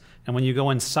gets. And when you go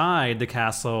inside the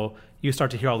castle, you start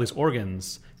to hear all these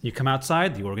organs. You come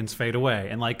outside, the organs fade away.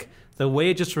 And like the way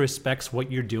it just respects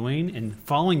what you're doing and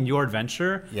following your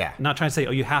adventure, not trying to say,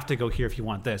 oh, you have to go here if you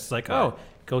want this. It's like, oh,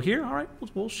 go here? All right,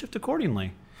 we'll shift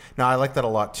accordingly. No, I like that a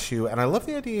lot too, and I love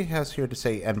the idea he has here to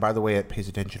say, and by the way, it pays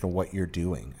attention to what you're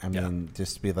doing. I mean,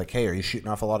 just to be like, hey, are you shooting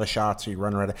off a lot of shots? Are you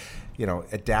running around?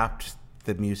 Adapt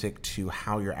the music to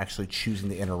how you're actually choosing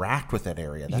to interact with that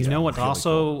area. That's what really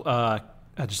also cool.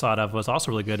 I just thought of was also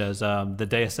really good as the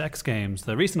Deus Ex games,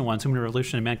 the recent ones, Human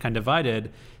Revolution and Mankind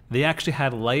Divided. They actually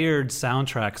had layered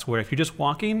soundtracks where if you're just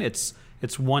walking, it's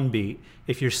one beat.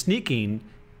 If you're sneaking,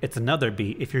 it's another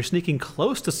beat. If you're sneaking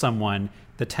close to someone,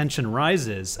 the tension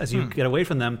rises. As you get away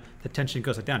from them, the tension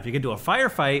goes down. If you get into a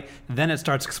firefight, then it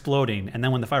starts exploding. And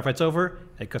then when the firefight's over,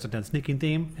 it goes into the sneaking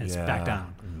theme, and it's back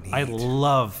down. Neat. I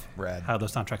love how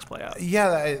those soundtracks play out.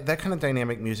 Yeah, that kind of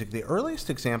dynamic music. The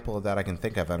earliest example of that I can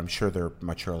think of, and I'm sure there are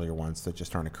much earlier ones that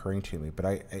just aren't occurring to me,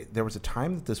 but there was a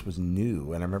time that this was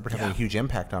new, and I remember it having a huge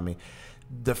impact on me.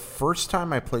 The first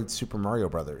time I played Super Mario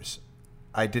Brothers,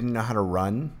 I didn't know how to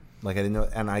run. Like I didn't know,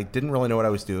 and I didn't really know what I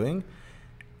was doing.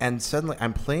 And suddenly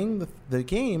I'm playing the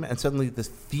game, and suddenly the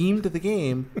theme to the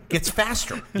game gets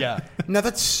faster. Now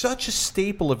that's such a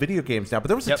staple of video games now, but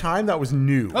there was a time that was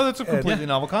new. Oh, that's a completely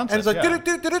novel concept. And it's like,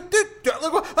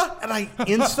 and I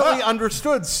instantly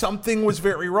understood something was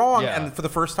very wrong. And for the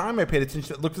first time I paid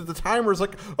attention, looked at the timer, was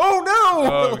like, oh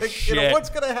no, what's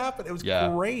going to happen? It was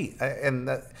great. And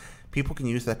people can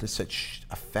use that to such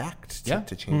effect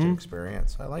to change the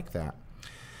experience. I like that.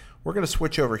 We're going to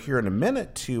switch over here in a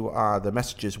minute to the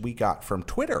messages we got from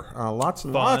Twitter. Lots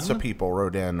and lots of people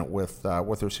wrote in with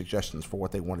their suggestions for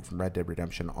what they wanted from Red Dead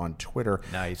Redemption on Twitter.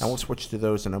 Nice. And we'll switch to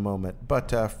those in a moment.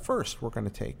 But first, we're going to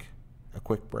take a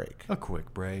quick break.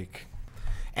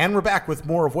 And we're back with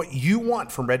more of what you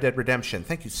want from Red Dead Redemption.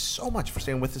 Thank you so much for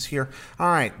staying with us here. All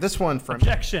right, this one from...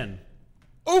 Objection.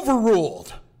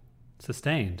 Overruled.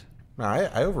 Sustained. No,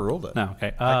 I overruled it. No,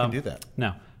 okay. I can do that.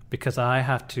 No. Because I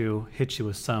have to hit you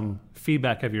with some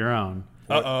feedback of your own.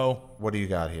 What do you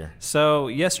got here? So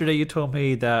yesterday you told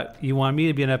me that you want me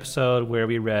to be an episode where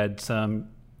we read some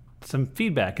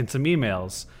feedback and some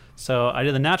emails. So I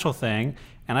did the natural thing,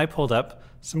 and I pulled up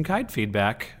some guide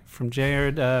feedback from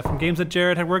Jared, from games that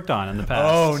Jared had worked on in the past.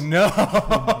 Oh, no.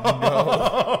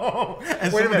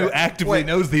 As someone who actively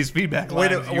knows these feedback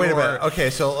lines. Wait a minute. Okay,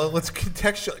 so let's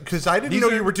contextualize, because I didn't know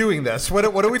you were doing this. What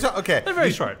are we talking? Okay. They're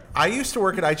very short. I used to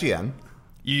work at IGN.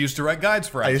 You used to write guides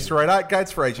for IGN. I used to write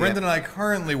guides for IGN. Brendan and I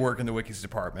currently work in the Wikis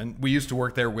department. We used to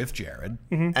work there with Jared.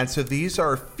 And so these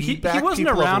are feedback he wasn't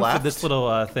people around have left. for this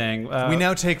little thing. We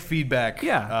now take feedback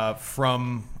Yeah.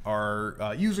 from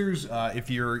our users. If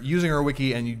you're using our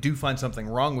wiki and you do find something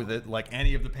wrong with it, like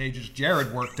any of the pages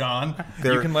Jared worked on,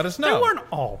 you can let us know. They weren't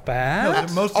all bad.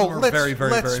 No, most of them are very,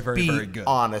 very, let's very, very, very good. be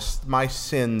honest. My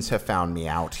sins have found me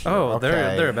out here. Oh,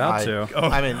 okay? they're about to.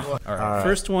 I mean,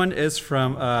 First one is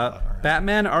from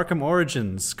Batman Arkham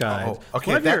Origins guide.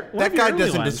 Okay, that guy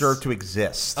doesn't deserve to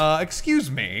exist.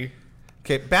 Excuse me.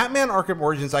 Okay, Batman Arkham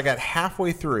Origins, I got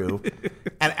halfway through,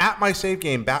 and at my save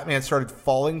game, Batman started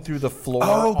falling through the floor.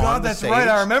 Oh, God, on the that's right.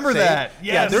 I remember that.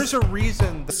 Yeah, Yes. there's a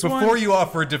reason. Before you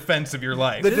offer a defense of your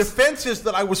life. The defense is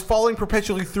that I was falling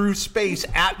perpetually through space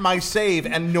at my save,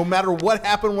 and no matter what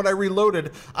happened when I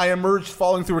reloaded, I emerged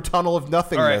falling through a tunnel of All right,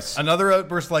 nothingness. another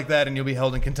outburst like that, and you'll be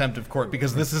held in contempt of court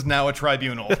because this is now a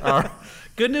tribunal.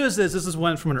 Good news is this is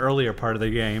one from an earlier part of the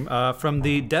game, from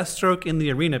the Deathstroke in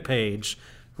the Arena page.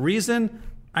 Reason,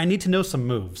 I need to know some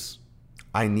moves.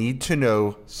 I need to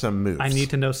know some moves. Hit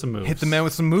the man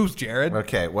with some moves, Jared.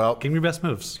 Okay, well, Give me your best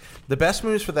moves. the best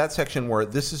moves for that section were,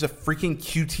 this is a freaking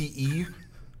QTE.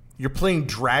 You're playing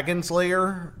Dragon's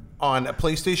Lair on a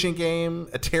PlayStation game,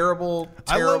 a terrible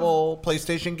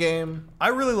PlayStation game. I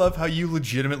really love how you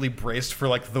legitimately braced for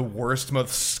like the worst,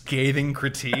 most scathing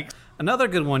critique. Another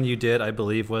good one you did, I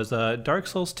believe, was Dark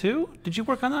Souls 2. Did you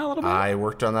work on that a little bit? I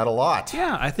worked on that a lot.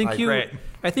 Yeah, I think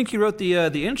you wrote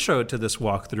the intro to this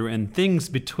walkthrough and Things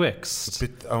Betwixt.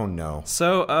 Oh, no.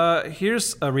 So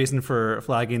here's a reason for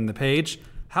flagging the page.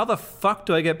 How the fuck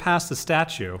do I get past the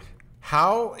statue?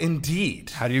 How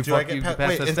indeed? How do you I fuck get you past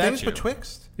past the in Things statue?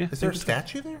 Betwixt? Yeah, is there a Things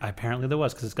statue there? Apparently there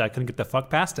was, because this guy couldn't get the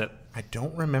fuck past it. I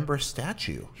don't remember a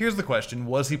statue. Here's the question: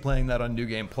 was he playing that on New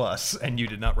Game Plus, and you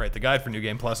did not write the guide for New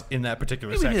Game Plus in that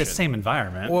particular Maybe section? the same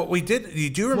environment. Well, we did. You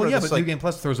do remember Well, yeah, this? but Like, New Game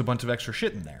Plus throws a bunch of extra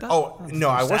shit in there. oh no,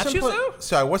 I wasn't. Statues, though?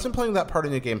 So I wasn't playing that part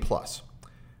of New Game Plus.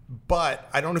 But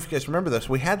I don't know if you guys remember this.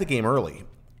 We had the game early,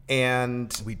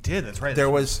 And We did. That's right. there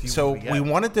That's was what so we we had.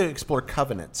 wanted to explore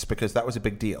covenants because that was a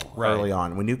big deal Right. early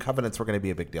on. We knew covenants were going to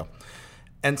be a big deal.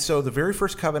 And so the very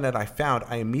first covenant I found,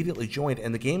 I immediately joined,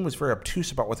 and the game was very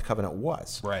obtuse about what the covenant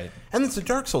was. Right. And it's a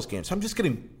Dark Souls game, so I'm just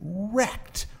getting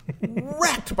wrecked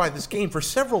by this game for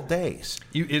several days.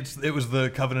 It was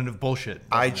the covenant of bullshit.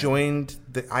 I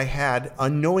had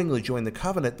unknowingly joined the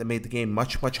covenant that made the game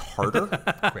much, much harder.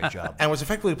 Great job. And was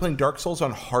effectively playing Dark Souls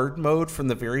on hard mode from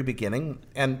the very beginning.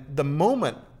 And the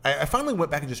moment I finally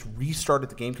went back and just restarted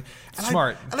the game, and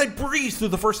Smart. I breezed through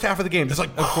the first half of the game, just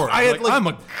like, Of course. I had Like, I'm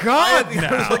a god I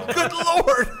now. was like, good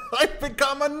lord, I've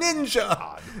become a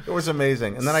ninja. It was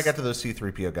amazing. And then I got to those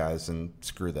C-3PO guys and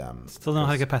screw them. Still don't know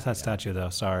how to get past that statue, though.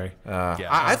 Sorry.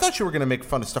 I thought you were going to make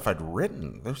fun of stuff I'd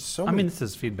written. There's so I many. mean, this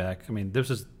is feedback. I mean, this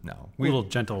is No. a little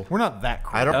gentle. We're not that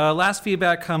I crazy. don't. Last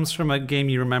feedback comes from a game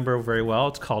you remember very well.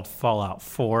 It's called Fallout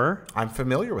 4. I'm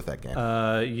familiar with that game.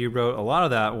 You wrote a lot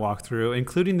of that walkthrough,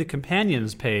 including the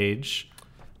companions page,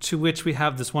 to which we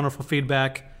have this wonderful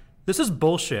feedback. This is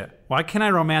bullshit. Why can't I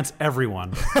romance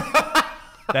everyone?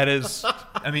 That is,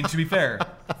 I mean, to be fair,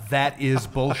 that is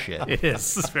bullshit. It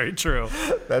is. It's very true.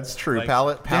 That's true. like, Damn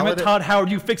it, Palette. Todd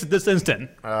Howard, you fix it this instant.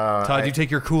 Todd, you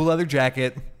take your cool leather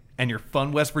jacket and your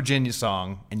fun West Virginia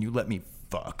song, and you let me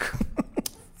fuck.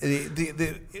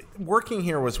 The working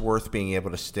here was worth being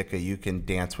able to stick a "you can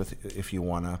dance with if you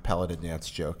want" a pelleted dance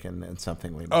joke and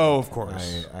something we made. Oh, of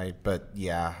course.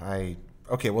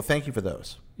 Okay, well, thank you for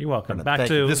those. You're welcome. No, Back thank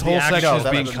to you. This the whole action. section is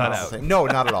that being was cut not out. the thing. No,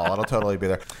 not at all. It'll totally be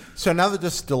there. So now that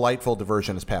this delightful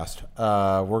diversion has passed,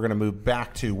 we're going to move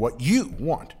back to what you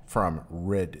want from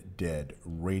Red Dead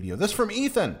Radio. This from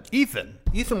Ethan. Ethan.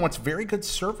 Ethan wants very good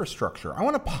server structure. I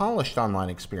want a polished online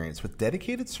experience with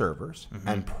dedicated servers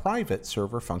and private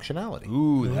server functionality.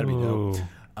 Ooh, that'd be dope.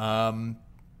 Ooh.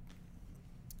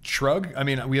 Shrug. I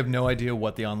mean, we have no idea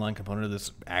what the online component of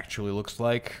this actually looks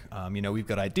like. We've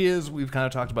got ideas. We've kind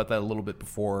of talked about that a little bit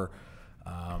before.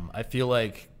 I feel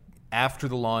like after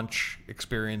the launch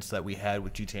experience that we had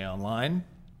with GTA Online,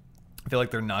 I feel like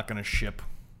they're not going to ship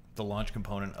the launch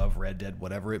component of Red Dead,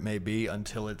 whatever it may be,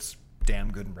 until it's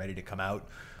damn good and ready to come out.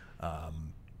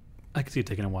 I could see it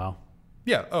taking a while.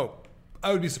 Yeah. Oh,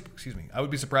 I would be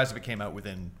surprised if it came out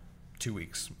within 2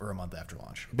 weeks or a month after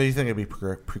launch. But you think it'd be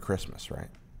pre-Christmas, right?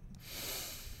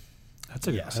 That's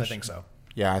a good Yes, I question. think so.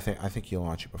 Yeah, I think you'll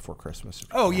launch it before Christmas.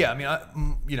 Oh yeah, I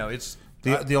mean, it's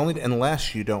The only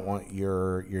unless you don't want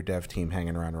your dev team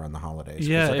hanging around the holidays. 'cause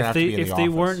Yeah, they're gonna if have to they be in if the they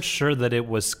office. weren't sure that it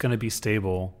was going to be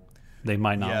stable, they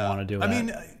might not want to do it. I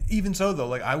mean, even so though,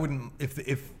 like I wouldn't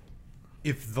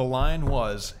if the line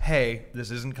was, "Hey,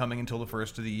 this isn't coming until the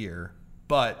first of the year,"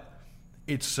 but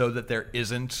it's so that there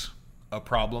isn't a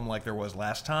problem like there was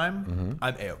last time.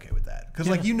 I'm a-okay with that because,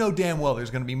 like, damn well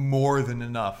there's going to be more than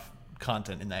enough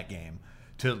content in that game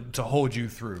to hold you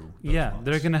through. Those yeah, months.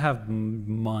 they're going to have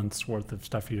months worth of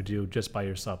stuff for you to do just by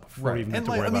yourself before you even have And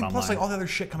to like, worry I mean, about plus online. like all the other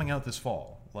shit coming out this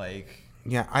fall, like.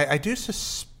 Yeah, I do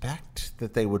suspect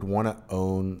that they would want to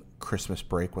own Christmas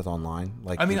break with online.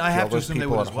 Like, I mean, you I kill have to those assume they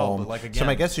people would at as well, home. but, like, so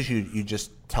my again- guess is you just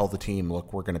tell the team,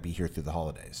 look, we're going to be here through the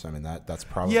holidays. I mean, that's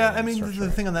probably Yeah, the I mean, structure.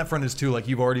 the thing on that front is too, like,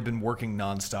 you've already been working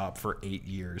nonstop for 8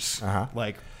 years.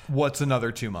 Like, what's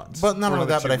another 2 months? But not Or only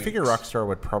another that, but I 2 figure weeks? Rockstar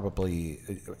would probably,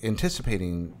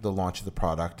 anticipating the launch of the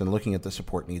product and looking at the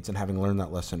support needs and having learned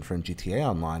that lesson from GTA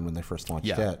Online when they first launched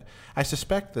Yeah. it, I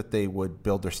suspect that they would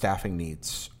build their staffing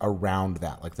needs around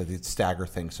that, like that they'd stagger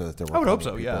things so that there were I would hope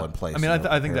plenty so. of people Yeah. in place. I mean, and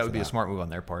I think prepared that for would be a smart move on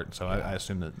their part. So I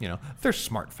assume that if they're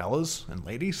smart fellas and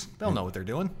ladies, they'll know what they're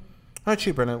doing. How about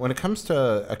you, Brennan? When it comes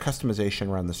to a customization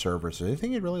around the servers, is there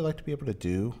anything you'd really like to be able to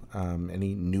do?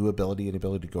 Any new ability to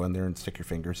go in there and stick your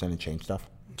fingers in and change stuff?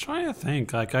 I'm trying to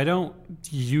think. Like, I don't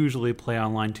usually play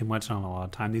online too much on a lot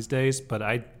of time these days, but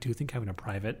I do think having a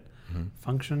private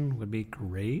function would be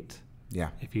great Yeah.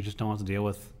 if you just don't want to deal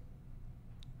with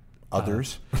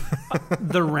Others?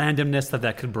 the randomness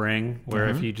that could bring, where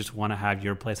if you just want to have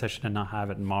your PlayStation and not have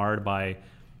it marred by,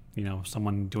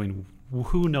 someone doing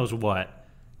who knows what.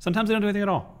 Sometimes they don't do anything at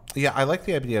all. Yeah, I like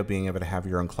the idea of being able to have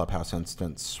your own clubhouse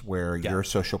instance where your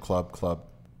social club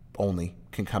only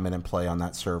can come in and play on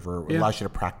that server. It Yeah. allows you to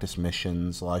practice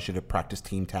missions, allows you to practice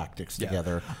team tactics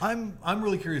together. I'm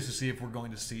really curious to see if we're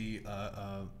going to see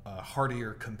a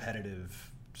hardier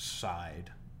competitive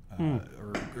side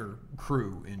or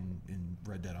crew in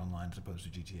Red Dead Online as opposed to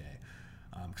GTA.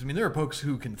 Because I mean, there are folks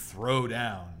who can throw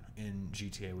down in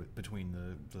GTA between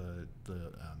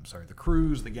the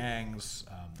crews, the gangs,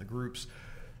 the groups,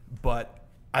 but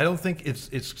I don't think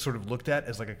it's sort of looked at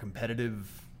as like a competitive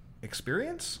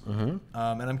experience. And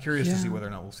I'm curious to see whether or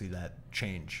not we'll see that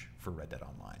change for Red Dead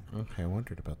Online. Okay, I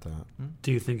wondered about that.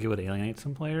 Do you think it would alienate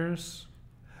some players?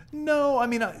 No, I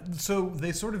mean, so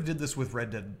they sort of did this with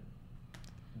Red Dead,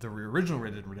 the original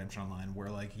Red Dead Redemption Online, where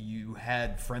like you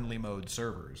had friendly mode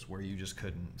servers where you just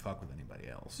couldn't fuck with anybody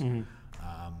else.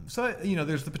 So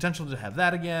there's the potential to have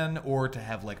that again, or to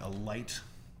have like a light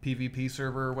PvP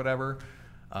server or whatever.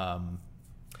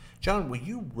 John, will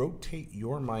you rotate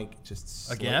your mic just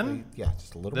slightly? Again? Yeah,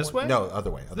 just a little This more. way? No, other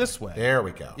way. This way. There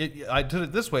we go. I did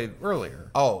it this way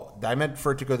earlier. Oh, I meant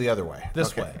for it to go the other way.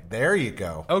 This Okay, way. There you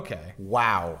go. Okay.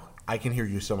 Wow. I can hear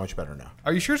you so much better now.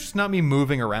 Are you sure it's just not me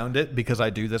moving around it because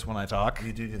I do this when I talk?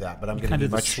 You do that, but I'm getting kinda you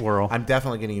the much. swirl. I'm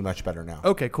definitely getting you much better now.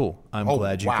 Okay, cool. I'm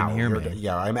glad you wow, can hear you're- me.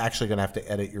 Yeah, I'm actually going to have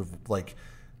to edit your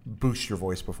boost your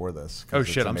voice before this. 'Cause Oh, it's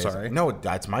shit, I'm amazing. sorry. No,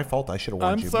 that's my fault. I should have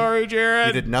warned I'm you. sorry, Jared.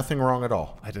 You did nothing wrong at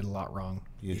all. I did a lot wrong.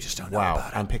 You just don't know Wow,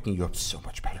 about it. I'm picking you up so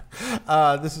much better.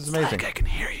 This is amazing. I can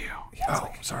hear you.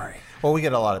 Sorry. Well, we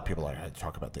get a lot of people that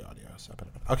talk about the audio. So.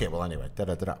 Okay, well, anyway.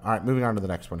 All right, moving on to the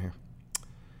next one here.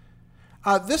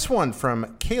 This one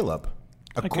from Caleb.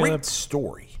 A Hi, great Caleb.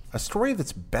 story. A story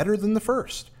that's better than the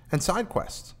first. And side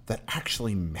quests that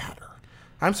actually matter.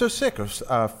 I'm so sick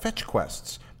of fetch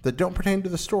quests that don't pertain to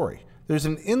the story. There's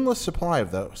an endless supply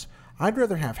of those. I'd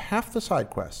rather have half the side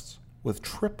quests with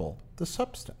triple the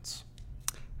substance.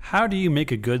 How do you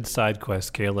make a good side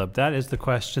quest, Caleb? That is the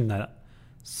question that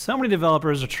so many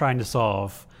developers are trying to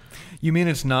solve. You mean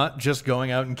it's not just going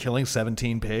out and killing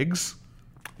 17 pigs?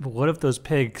 But what if those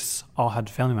pigs all had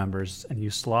family members and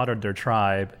you slaughtered their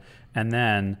tribe, and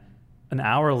then an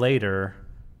hour later,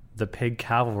 the pig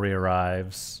cavalry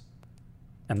arrives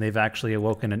and they've actually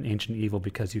awoken an ancient evil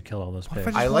because you killed all those If I pigs?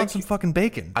 just I want like- some fucking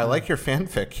bacon. I like your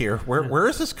fanfic here. Where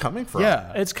is this coming from?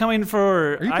 Yeah. It's coming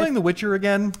for... Are you playing The Witcher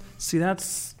again? See,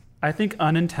 that's... I think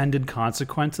unintended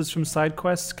consequences from side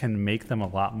quests can make them a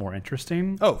lot more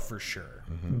interesting. Oh, for sure.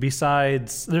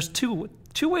 Besides, there's two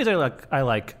ways I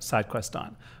like side quests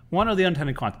done. One are the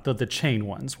unintended the chain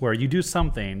ones, where you do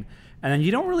something and then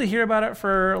you don't really hear about it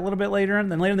for a little bit later,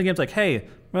 and then later in the game it's like, hey,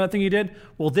 remember that thing you did?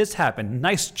 Well, this happened.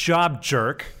 Nice job,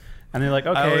 jerk. And they're like,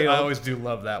 okay, I always do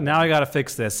love that now one. I got to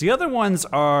fix this. The other ones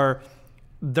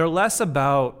they're less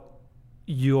about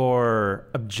your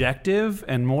objective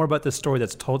and more about the story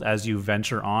that's told as you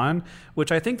venture on,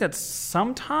 which I think that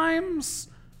sometimes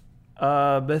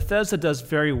Bethesda does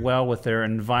very well with their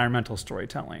environmental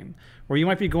storytelling, where you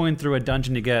might be going through a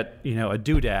dungeon to get, a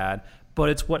doodad, but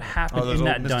it's what happened those in old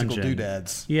that mystical dungeon.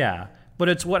 doodads. Yeah, but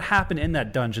it's what happened in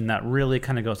that dungeon that really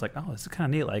kind of goes like, oh, this is kind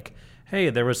of neat. Like, hey,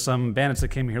 there was some bandits that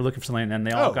came here looking for something, and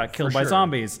they all Oh, got killed for by sure.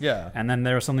 zombies. Yeah. And then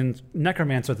there was something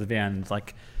necromancer at the end,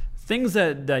 like things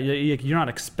that you're not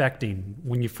expecting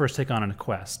when you first take on a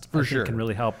quest. I think sure. can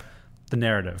really help the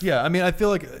narrative. Yeah, I mean, I feel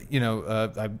like,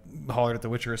 I hollered at The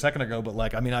Witcher a second ago, but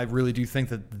I really do think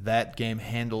that game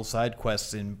handles side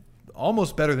quests in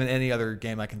almost better than any other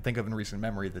game I can think of in recent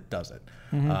memory that does it.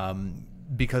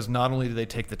 Because not only do they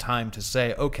take the time to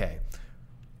say, okay,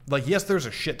 like, yes, there's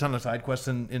a shit ton of side quests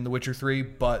in The Witcher 3,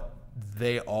 but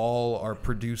they all are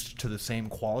produced to the same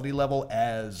quality level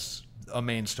as a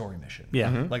main story mission.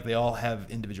 Yeah. Like, they all have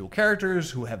individual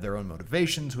characters who have their own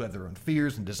motivations, who have their own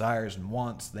fears and desires and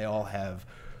wants. They all have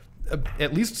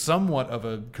at least somewhat of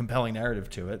a compelling narrative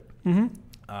to it. And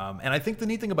I think the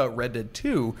neat thing about Red Dead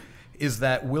 2 is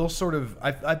that we'll sort of...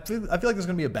 I feel like there's going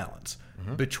to be a balance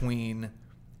between...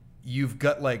 You've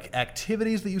got like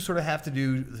activities that you sort of have to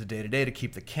do the day-to-day to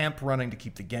keep the camp running, to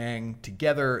keep the gang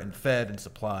together and fed and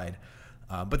supplied.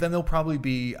 But then there'll probably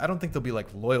be, I don't think there'll be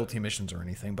like loyalty missions or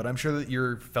anything, but I'm sure that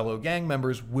your fellow gang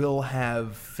members will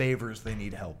have favors they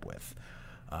need help with.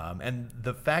 And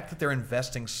the fact that they're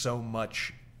investing so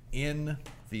much in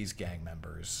these gang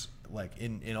members, like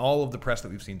in all of the press that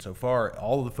we've seen so far,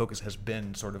 all of the focus has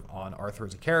been sort of on Arthur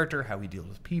as a character, how he deals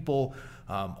with people,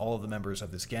 all of the members of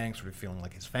this gang sort of feeling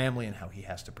like his family and how he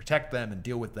has to protect them and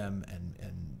deal with them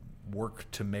and work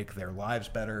to make their lives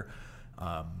better.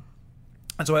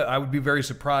 And so I would be very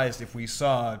surprised if we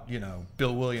saw,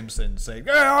 Bill Williamson say,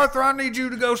 "Hey, Arthur, I need you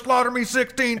to go slaughter me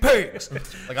 16 pigs."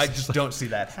 Like, I just don't see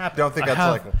that happen. Don't think I that's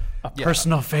have like. a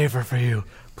personal favor for you.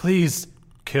 Please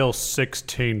kill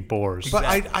 16 boars. But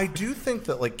I do think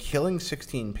that like killing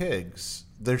 16 pigs,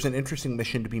 there's an interesting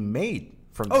mission to be made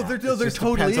from Oh, that. there It just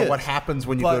totally depends is. on what happens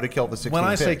when you But go to kill the 16 When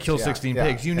I pigs. say kill Yeah, 16 yeah,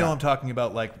 pigs, you know yeah. I'm talking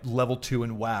about like level 2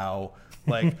 in WoW.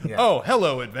 Like, oh,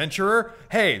 hello, adventurer.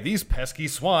 Hey, these pesky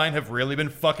swine have really been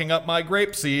fucking up my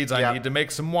grape seeds. I Yeah. need to make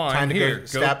some wine. Time to Here,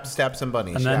 go stab some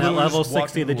bunnies. and then yeah. at level Just walk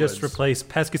 60, in they the just woods. replace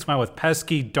pesky swine with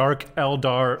pesky dark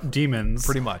Eldar demons.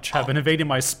 Pretty much. Have been invading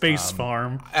my space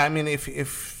farm. I mean,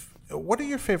 if What are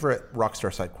your favorite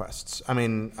Rockstar side quests? I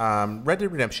mean, Red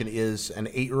Dead Redemption is an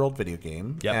 8-year-old video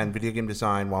game, Yep. and video game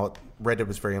design, while Red Dead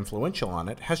was very influential on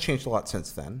it, has changed a lot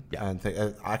since then. Yeah.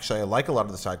 And actually, I like a lot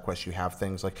of the side quests. You have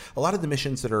things like a lot of the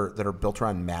missions that are built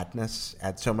around madness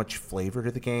add so much flavor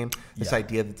to the game. This Yeah.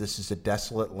 idea that this is a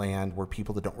desolate land where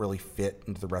people that don't really fit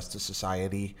into the rest of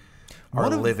society are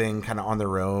One of- living kind of on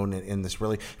their own in this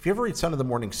really. If you ever read Son of the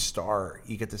Morning Star,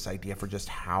 you get this idea for just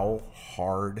how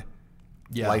hard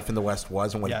life in the West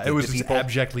was and what Yeah, did it was to just people.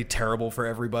 abjectly terrible for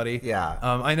everybody. Yeah.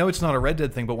 I know it's not a Red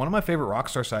Dead thing, but one of my favorite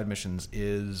Rockstar side missions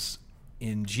is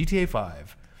in GTA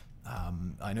 5.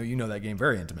 I know you know that game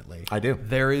very intimately. I do.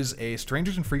 There is a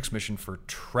Strangers and Freaks mission for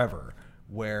Trevor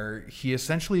where he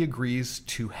essentially agrees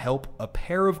to help a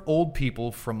pair of old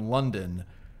people from London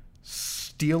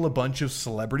steal a bunch of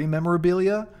celebrity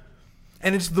memorabilia.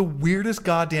 And it's the weirdest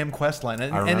goddamn quest line.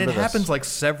 And, I and it remember this. happens like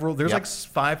several, there's Yep. like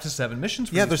 5 to 7 missions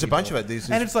for Yeah, these there's a bunch people. of it. These-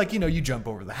 And it's like, you jump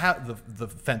over the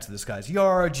fence of this guy's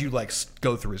yard, you like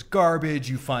go through his garbage,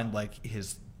 you find like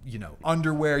his,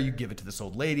 underwear, you give it to this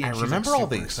old lady. And I she's remember like, all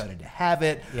super these. excited to have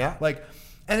it. Yeah. Like,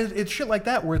 and it's shit like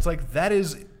that where it's like, that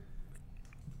is,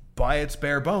 by its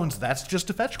bare bones, that's just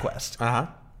a fetch quest. Uh-huh.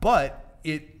 But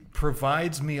it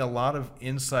provides me a lot of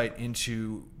insight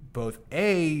into both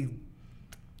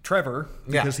Trevor,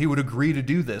 Yeah. because he would agree to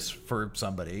do this for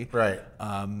somebody. Right.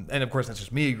 And of course, that's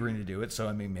just me agreeing to do it. So,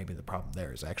 I mean, maybe the problem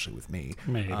there is actually with me.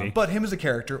 Maybe. But him as a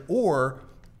character, or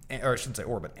I shouldn't say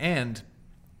or,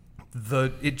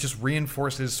 but it just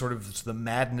reinforces sort of the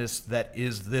madness that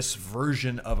is this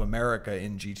version of America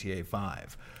in GTA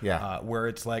 5. Yeah. Where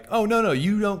it's like, oh, no,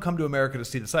 you don't come to America to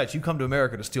see the sights. You come to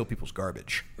America to steal people's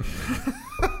garbage.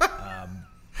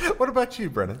 What about you,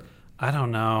 Brennan? I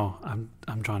don't know.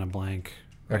 I'm drawing a blank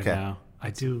right Okay. now. I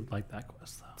do like that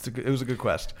quest though. It was a good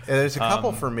quest. There's a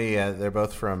couple for me. They're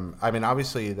both from. I mean,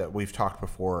 obviously that we've talked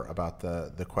before about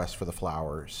the quest for the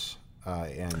flowers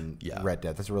in Yeah. Red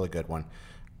Dead. That's a really good one.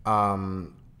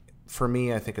 For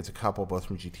me, I think it's a couple, both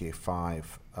from GTA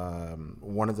 5.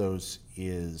 One of those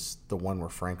is the one where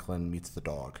Franklin meets the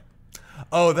dog.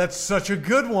 Oh, that's such a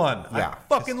good one. Yeah. I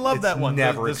fucking love It's that one.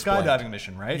 never The explained. skydiving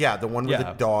mission, right? Yeah, the one where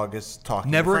the dog is talking.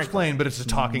 to Never Franklin. explained, but it's a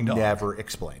talking dog. Never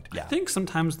explained. Yeah. I think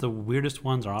sometimes the weirdest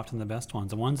ones are often the best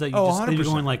ones. The ones that you Oh, just leave 100%.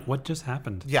 going like, what just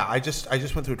happened? Yeah, I just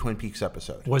went through a Twin Peaks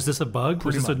episode. Was this a bug?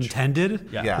 Pretty Was this much. intended?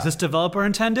 Yeah. Was this developer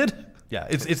intended? Yeah,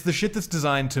 it's the shit that's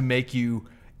designed to make you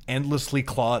endlessly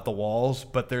claw at the walls,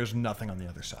 but there's nothing on the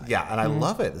other side. Yeah, and I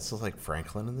love it. It's just like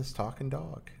Franklin and this talking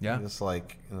dog. Yeah. And it's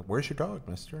like, where's your dog,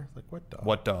 mister? Like, what dog?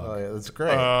 What dog? Oh, yeah, that's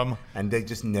great. And they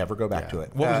just never go back to it.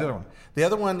 What was the other one? The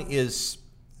other one is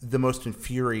the most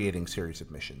infuriating series of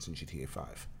missions in GTA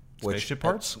 5. Spaceship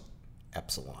parts?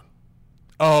 Epsilon.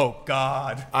 Oh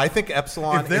God. I think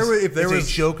Epsilon If there is was-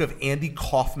 a joke of Andy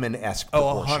Kaufman-esque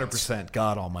Oh, proportions. 100%.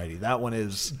 God Almighty, that one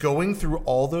is. Going through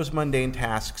all those mundane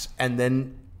tasks, and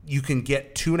then you can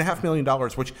get $2.5 million,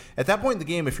 which at that point in the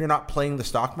game, if you're not playing the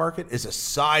stock market, is a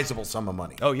sizable sum of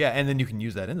money. Oh yeah, and then you can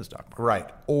use that in the stock market. Right.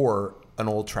 Or an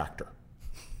old tractor.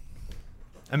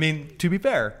 I mean, to be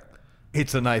fair,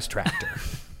 it's a nice tractor.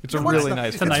 It's a Well, really not-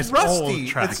 nice. it's a nice tractor. rusty. old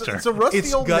tractor. It's a rusty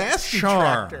It's old got nasty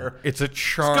charm. tractor. It's a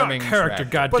charming character,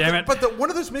 tractor. goddammit. But one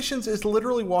of those missions is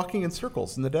literally walking in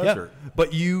circles in the Yeah, desert. but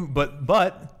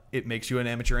it makes you an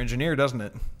amateur engineer, doesn't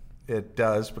it? It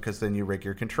does, because then you rig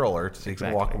your controller so you can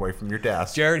Exactly. walk away from your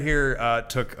desk. Jared here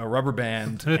took a rubber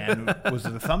band and was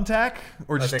it a thumbtack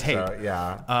or just think tape? so,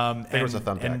 yeah. I think it was a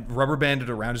thumbtack. And rubber banded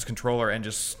around his controller and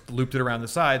just looped it around the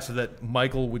side so that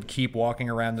Michael would keep walking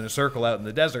around in a circle out in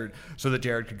the desert so that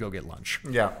Jared could go get lunch.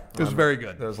 Yeah. It was very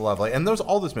good. It was lovely. And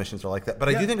all those missions are like that. But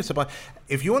I do think it's a bunch.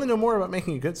 If you want to know more about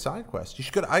making a good side quest, you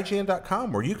should go to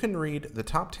IGN.com where you can read the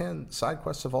top 10 side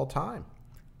quests of all time.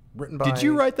 Written by Did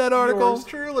you write that article? yours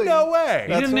truly. No way.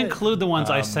 You didn't right. include the ones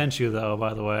I sent you, though,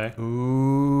 by the way. You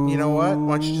know what?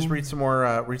 Why don't you just read some more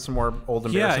old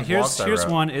Yeah, embarrassing here's blogs I here's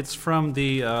wrote. one. It's from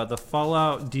the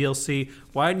Fallout DLC.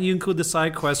 Why didn't you include the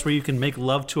side quest where you can make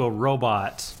love to a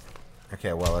robot?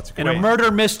 Okay, well, that's a good In a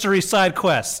murder mystery side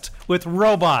quest with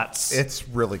robots. It's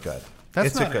really good. That's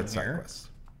it's not a good in side here. quest.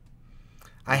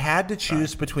 I had to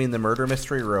choose between the murder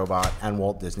mystery robot and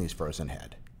Walt Disney's Frozen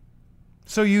Head.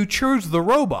 So you chose the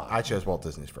robot. I chose Walt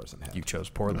Disney's Frozen Head. You chose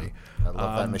poorly. I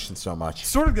love that mission so much.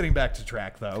 Sort of getting back to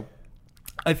track though.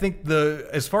 I think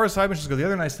as far as side missions go, the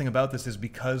other nice thing about this is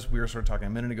because we were sort of talking a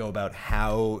minute ago about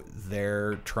how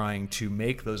they're trying to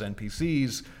make those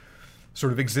NPCs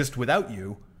sort of exist without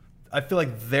you. I feel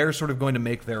like they're sort of going to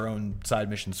make their own side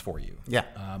missions for you. Yeah.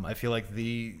 I feel like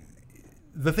the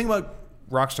thing about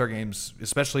Rockstar games,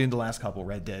 especially in the last couple,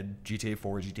 Red Dead, GTA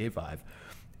 4, GTA 5,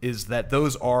 is that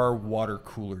those are water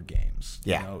cooler games.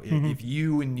 Yeah. You know, if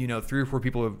you and 3 or 4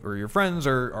 people or your friends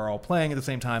are all playing at the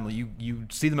same time, you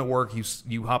see them at work,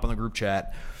 you hop on the group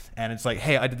chat, and it's like,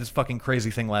 hey, I did this fucking crazy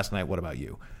thing last night. What about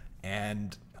you?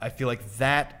 And I feel like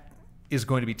that is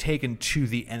going to be taken to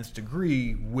the nth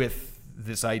degree with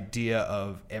this idea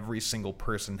of every single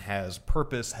person has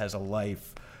purpose, has a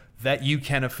life that you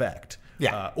can affect,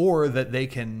 or that they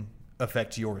can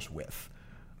affect yours with.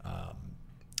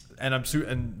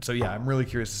 I'm really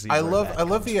curious to see. I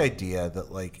love the idea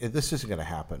that, like, this isn't going to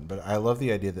happen, but I love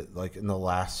the idea that, like, in the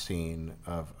last scene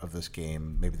of this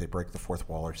game, maybe they break the fourth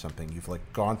wall or something. You've,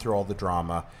 like, gone through all the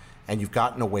drama, and you've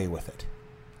gotten away with it.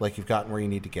 Like, you've gotten where you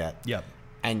need to get. Yep.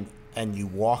 And you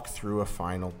walk through a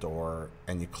final door,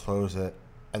 and you close it,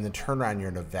 and then turn around, you're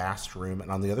in a vast room, and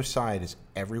on the other side is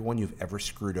everyone you've ever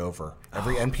screwed over.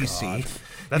 Every NPC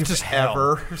That's just hell.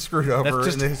 ever screwed over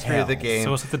in the history of the game.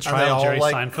 So it's like the And trial they all, of Jerry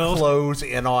like, Seinfeld? close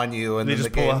in on you, and They then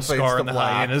just the pull game a fades Scar to in the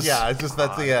black. hyenas. Yeah, it's just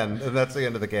that's the end, and that's the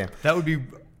end of the game. That would be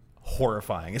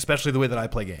horrifying, especially the way that I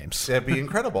play games. It'd be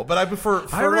incredible. But I prefer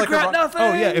I regret nothing.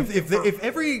 Oh yeah, if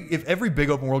every big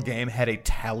open world game had a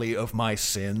tally of my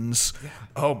sins,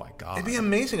 oh my god, It'd be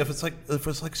amazing if it's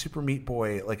like Super Meat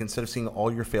Boy. Like, instead of seeing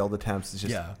all your failed attempts, it's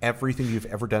just everything you've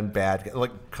ever done bad.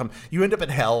 Like, you end up in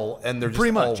hell, and they're just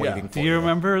Pretty all much, waiting for Do you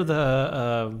remember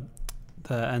the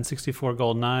N64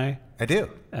 GoldenEye? I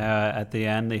do. At the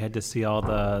end, they had to see all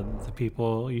the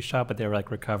people you shot, but they were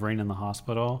like recovering in the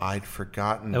hospital. I'd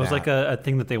forgotten. It was like a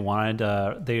thing that they wanted.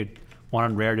 They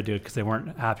wanted Rare to do it because they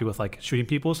weren't happy with like shooting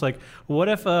people. So like, what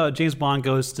if James Bond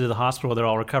goes to the hospital, they're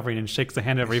all recovering, and shakes the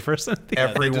hand of every person?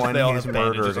 everyone they all he's have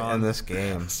bandages murdered on. in this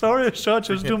game. Sorry, Shot,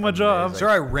 just doing my job. Sir,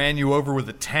 I ran you over with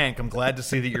a tank. I'm glad to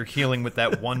see that you're healing with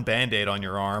that one Band-Aid on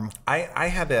your arm. I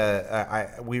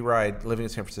had we ride, living in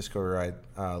San Francisco, we ride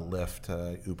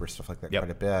Lyft, Uber, stuff like that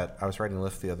quite a bit. I was riding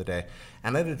Lyft the other day,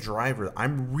 and I had a driver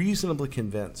I'm reasonably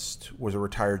convinced was a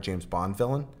retired James Bond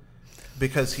villain.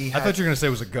 Because he had, I thought you were going to say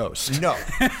it was a ghost. No,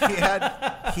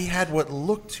 he had what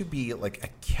looked to be like a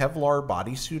Kevlar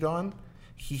bodysuit on.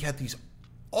 He had these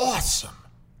awesome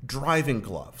driving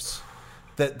gloves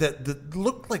that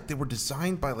looked like they were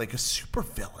designed by like a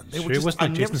supervillain. They were just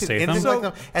wasn't it Jason Statham? anything like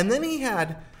them. And then he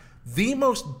had the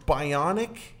most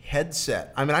bionic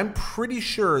headset. I mean, I'm pretty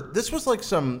sure this was like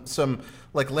some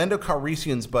like Lando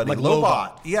Calrissian's buddy, Like Lobot.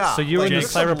 Lobot. Yeah, So you were in the there's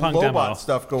some Cyberpunk Lobot demo.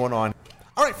 stuff going on.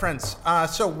 All right, friends.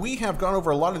 So we have gone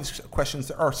over a lot of these questions.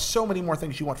 There are so many more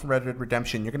things you want from Red Dead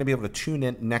Redemption. You're going to be able to tune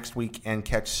in next week and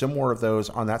catch some more of those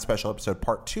on that special episode,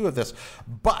 part 2 of this.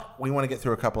 But we want to get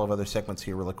through a couple of other segments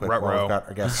here really quick. while we've got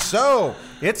our guests. So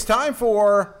it's time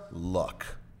for Luck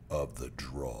of the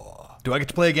Draw. Do I get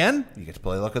to play again? You get to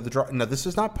play Luck of the Draw. No, this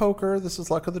is not poker. This is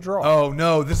Luck of the Draw. Oh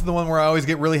no, this is the one where I always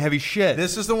get really heavy shit.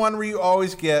 This is the one where you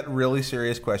always get really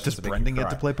serious questions. Does Brendan get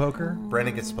to play poker?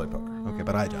 Brendan gets to play poker. Okay,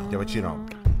 but I don't. Yeah, but you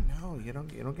don't. No, you don't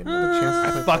get another chance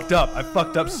to play Fucked up. I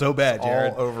fucked up so bad,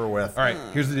 Jared. all over with. All right,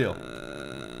 here's the deal.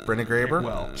 Brendan Graber,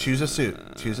 Well. choose a suit.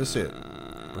 Choose a suit.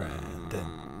 Brandon.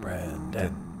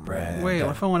 Wait,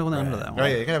 what if I want to go under that Oh one?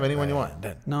 yeah, you can have anyone you want.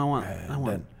 No, I want that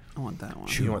one. You want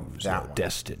that one.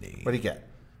 Destiny. What do you get?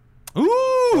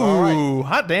 Ooh,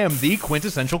 hot damn, the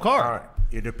quintessential card. All right.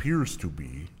 It appears to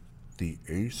be the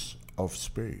Ace of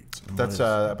Spades. That's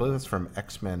I believe that's from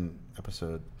X-Men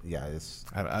episode. Yeah, it's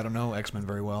I don't know X-Men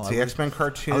very well. the X-Men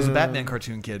cartoon. I was a Batman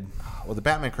cartoon kid. Well, the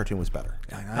Batman cartoon was better.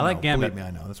 I like know, Gambit. Believe me,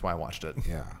 I know. That's why I watched it.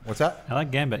 Yeah. What's that? I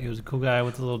like Gambit. He was a cool guy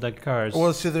with the little deck of cards.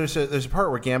 Well, so there's a part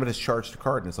where Gambit is charged a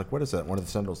card, and it's like, what is that? One of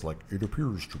the symbols is like, it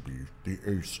appears to be the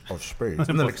Ace of Spades,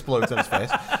 and then it explodes in his face.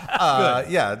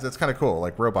 Yeah, it's kind of cool,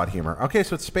 like robot humor. Okay,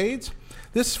 so it's spades.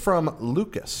 This is from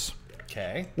Lucas.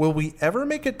 Okay. Will we ever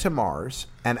make it to Mars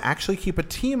and actually keep a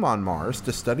team on Mars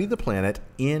to study the planet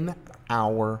in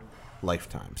our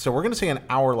lifetime? So we're going to say in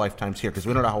our lifetimes here because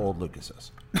we don't know how old Lucas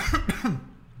is.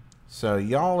 So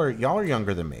y'all are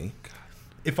younger than me.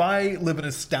 If I live an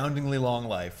astoundingly long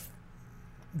life,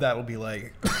 that'll be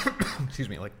like, excuse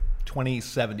me, like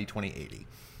 2070, 2080.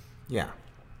 Yeah.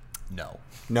 No,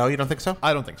 you don't think so?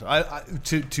 I don't think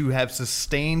so. To have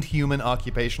sustained human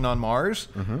occupation on Mars,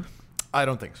 I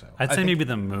don't think so. I'd say think- maybe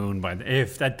the moon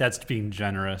if that's being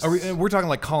generous. we're talking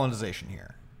like colonization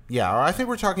here, Yeah, I think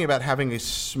we're talking about having a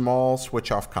small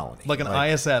switch-off colony, like an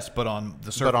ISS, but on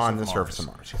the surface. but on the Mars. surface of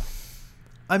Mars. Yeah.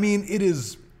 I mean,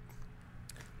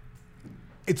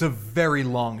 it's a very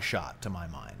long shot to my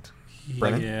mind.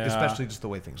 Brennan? Yeah. Especially just the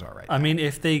way things are right I now. mean,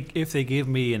 if they give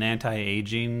me an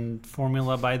anti-aging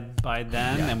formula by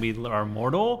then, and we are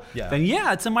mortal, then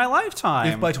it's in my lifetime.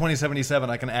 If by 2077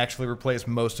 I can actually replace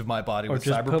most of my body or with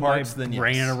just cyber put parts, my then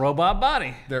brain yes. in a robot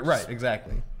body. Right,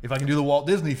 exactly. If I can do the Walt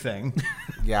Disney thing,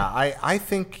 Yeah, I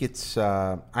think it's.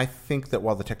 I think that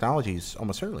while the technology is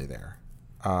almost certainly there,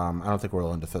 I don't think we're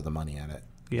willing to throw the money at it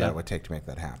that it would take to make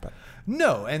that happen.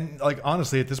 no. And like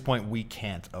honestly, at this point, we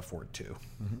can't afford to.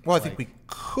 Well, I think we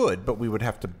could, but we would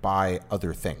have to buy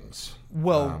other things.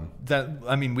 Well,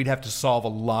 we'd have to solve a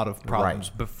lot of problems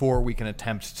Right. before we can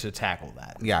attempt to tackle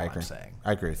that. is Yeah, I what I'm agree. saying.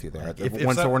 I agree with you there. if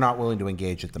Once so- we're not willing to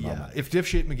engage at the Yeah. moment. If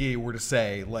Dipshit McGee were to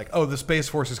say like, "Oh, the Space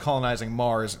Force is colonizing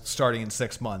Mars starting in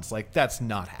 6 months," like that's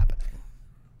not happening.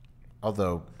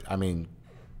 Although, I mean,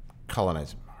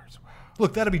 colonizing Mars. Wow.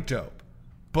 Look, that'd be dope.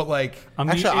 But like, I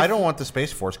mean, Actually, if, I don't want the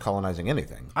Space Force colonizing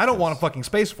anything. I don't want a fucking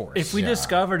Space Force. If we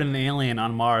discovered an alien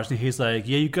on Mars and he's like,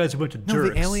 "Yeah, you guys are a bunch of no,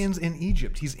 jerks." the alien's in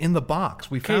Egypt. He's in the box.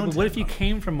 We Okay, found but what him. if you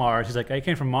came from Mars? He's like, "I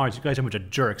came from Mars. You guys are a bunch of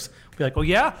jerks." We're like, "Oh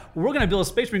yeah, well, we're gonna build a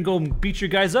space we can go and beat you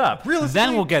guys up." Realistically,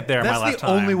 Then we'll get there in my That's lifetime.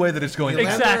 the only way that it's going to You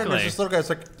land happen. there and there's this little guy's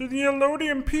like, The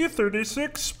Elodium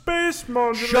P-36 space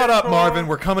modulator. Shut up, Marvin.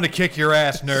 We're coming to kick your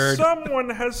ass, nerd.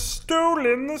 Someone has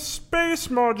stolen the space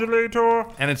modulator.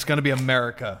 And it's going to be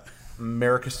America.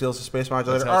 America steals the space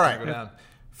modulator. That's how All it's right. gonna go down.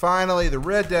 Finally, the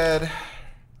Red Dead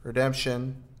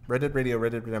Redemption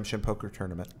Poker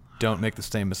Tournament. Don't make the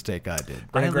same mistake I did. I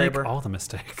Brennan like Graber. all the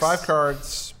mistakes. 5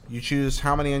 cards. You choose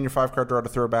how many on your 5-card draw to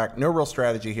throw back. No real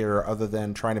strategy here other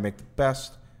than trying to make the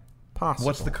best possible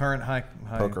What's the current high?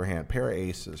 poker hand. Pair of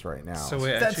aces right now. So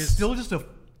wait, That's still just a.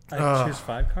 I choose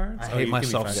 5 cards. I hate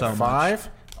myself so much. 5.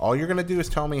 All you're going to do is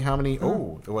tell me how many.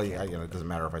 Oh, well, yeah, it doesn't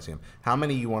matter if I see them. How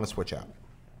many you want to switch out.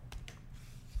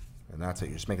 And that's it.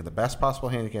 You're just making the best possible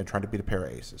hand you can, trying to beat a pair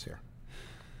of aces here.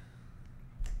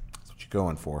 That's what you're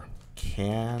going for.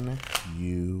 Can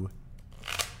you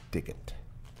dig it?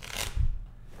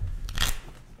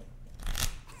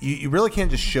 You really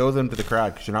can't just show them to the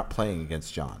crowd because you're not playing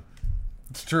against John.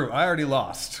 It's true. I already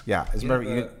lost. Yeah, as a matter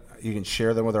of you can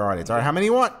share them with our audience. All right, how many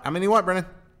you want? How many you want, Brennan?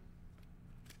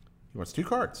 He wants 2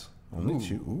 cards. Only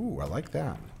 2. Ooh, I like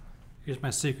that. Here's my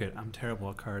secret. I'm terrible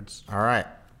at cards. All right.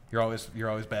 You're always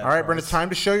bad. All right, Brennan, it's time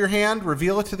to show your hand.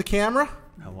 Reveal it to the camera.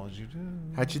 How well did you do?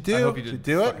 How'd you do? I hope you did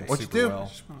do it? fucking What'd you super do?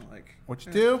 well. What'd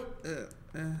you do?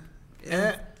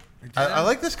 I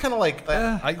like this kind of like.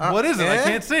 What is it? I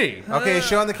can't see. Okay,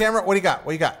 show on the camera. What do you got?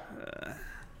 What do you got?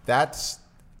 That's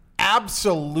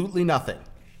absolutely nothing.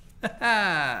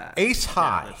 Ace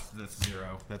high. That's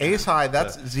 0. That's Ace high.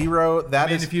 That's 0. That I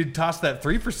mean, is. if you toss that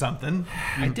 3 for something,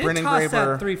 I did Brennan toss Graber,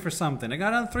 that 3 for something. I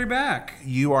got on 3 back.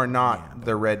 You are not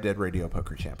the Red Dead Radio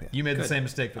Poker champion. you made the same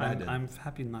mistake that I did. I'm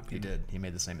happy not He be. did. He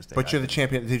made the same mistake. But you're the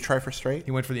champion. Did you try for straight?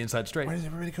 He went for the inside straight. Why does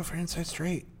everybody go for inside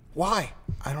straight? Why?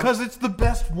 I don't. Because it's the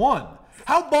best one.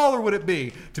 How baller would it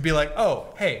be to be like,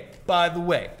 oh, hey, by the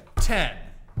way, 10,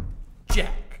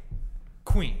 Jack,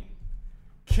 Queen,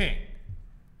 King,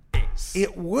 Ace.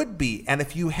 It would be, and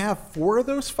if you have 4 of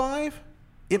those 5,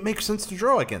 it makes sense to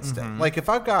draw against it. Like if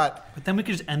I've got, But then we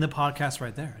could just end the podcast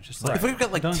right there. Just like if we've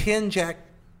got like done. 10 Jack,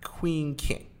 Queen,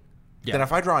 King, Yeah. then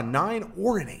if I draw a 9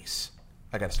 or an Ace,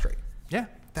 I got a straight. Yeah.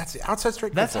 That's the outside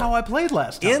straight. That's how I played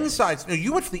last time. Inside. No,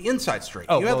 you went for the inside straight.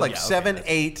 Oh, you had well, like yeah, okay, 7,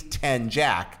 that's- 8, 10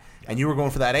 Jack, and you were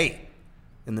going for that 8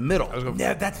 in the middle. was going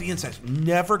for That's the inside.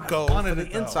 Never go wanted for the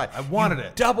it, though. inside. I wanted You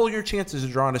it. Double your chances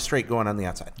of drawing a straight going on the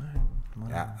outside.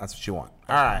 Yeah, that's what you want.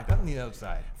 All right. Got on the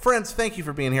outside. Friends, thank you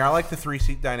for being here. I like the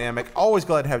 3-seat dynamic. Always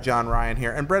glad to have John Ryan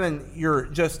here. And Brennan, you're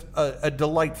just a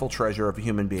delightful treasure of a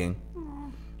human being.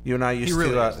 You and I used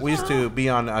really is. we used to be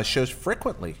on shows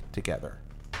frequently together.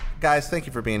 Guys, thank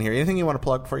you for being here. Anything you want to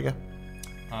plug for you?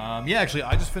 Yeah, actually,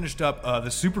 I just finished up the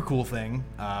super cool thing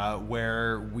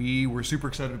where we were super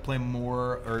excited to play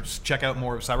more or check out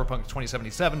more of Cyberpunk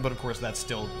 2077, but of course that's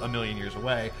still a million years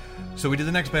away. So we did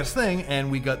the next best thing, and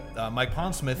we got Mike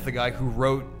Pondsmith, the guy who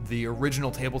wrote the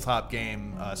original tabletop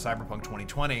game Cyberpunk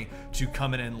 2020, to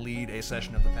come in and lead a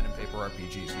session of the pen and paper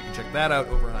RPG. So you can check that out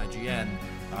over on IGN,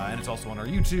 and it's also on our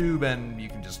YouTube, and you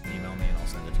can just email me and I'll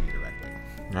send it to you directly.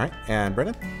 All right. And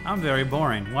Brennan? I'm very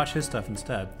boring. Watch his stuff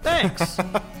instead. Thanks!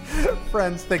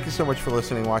 Friends, thank you so much for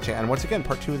listening, watching. And once again,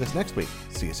 part 2 of this next week.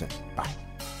 See you soon. Bye.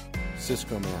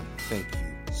 Cisco Man, thank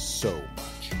you so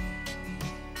much.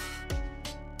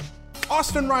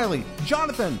 Austin Riley,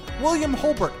 Jonathan, William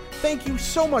Holbert, thank you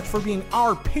so much for being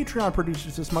our Patreon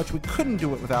producers this much. We couldn't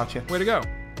do it without you. Way to go.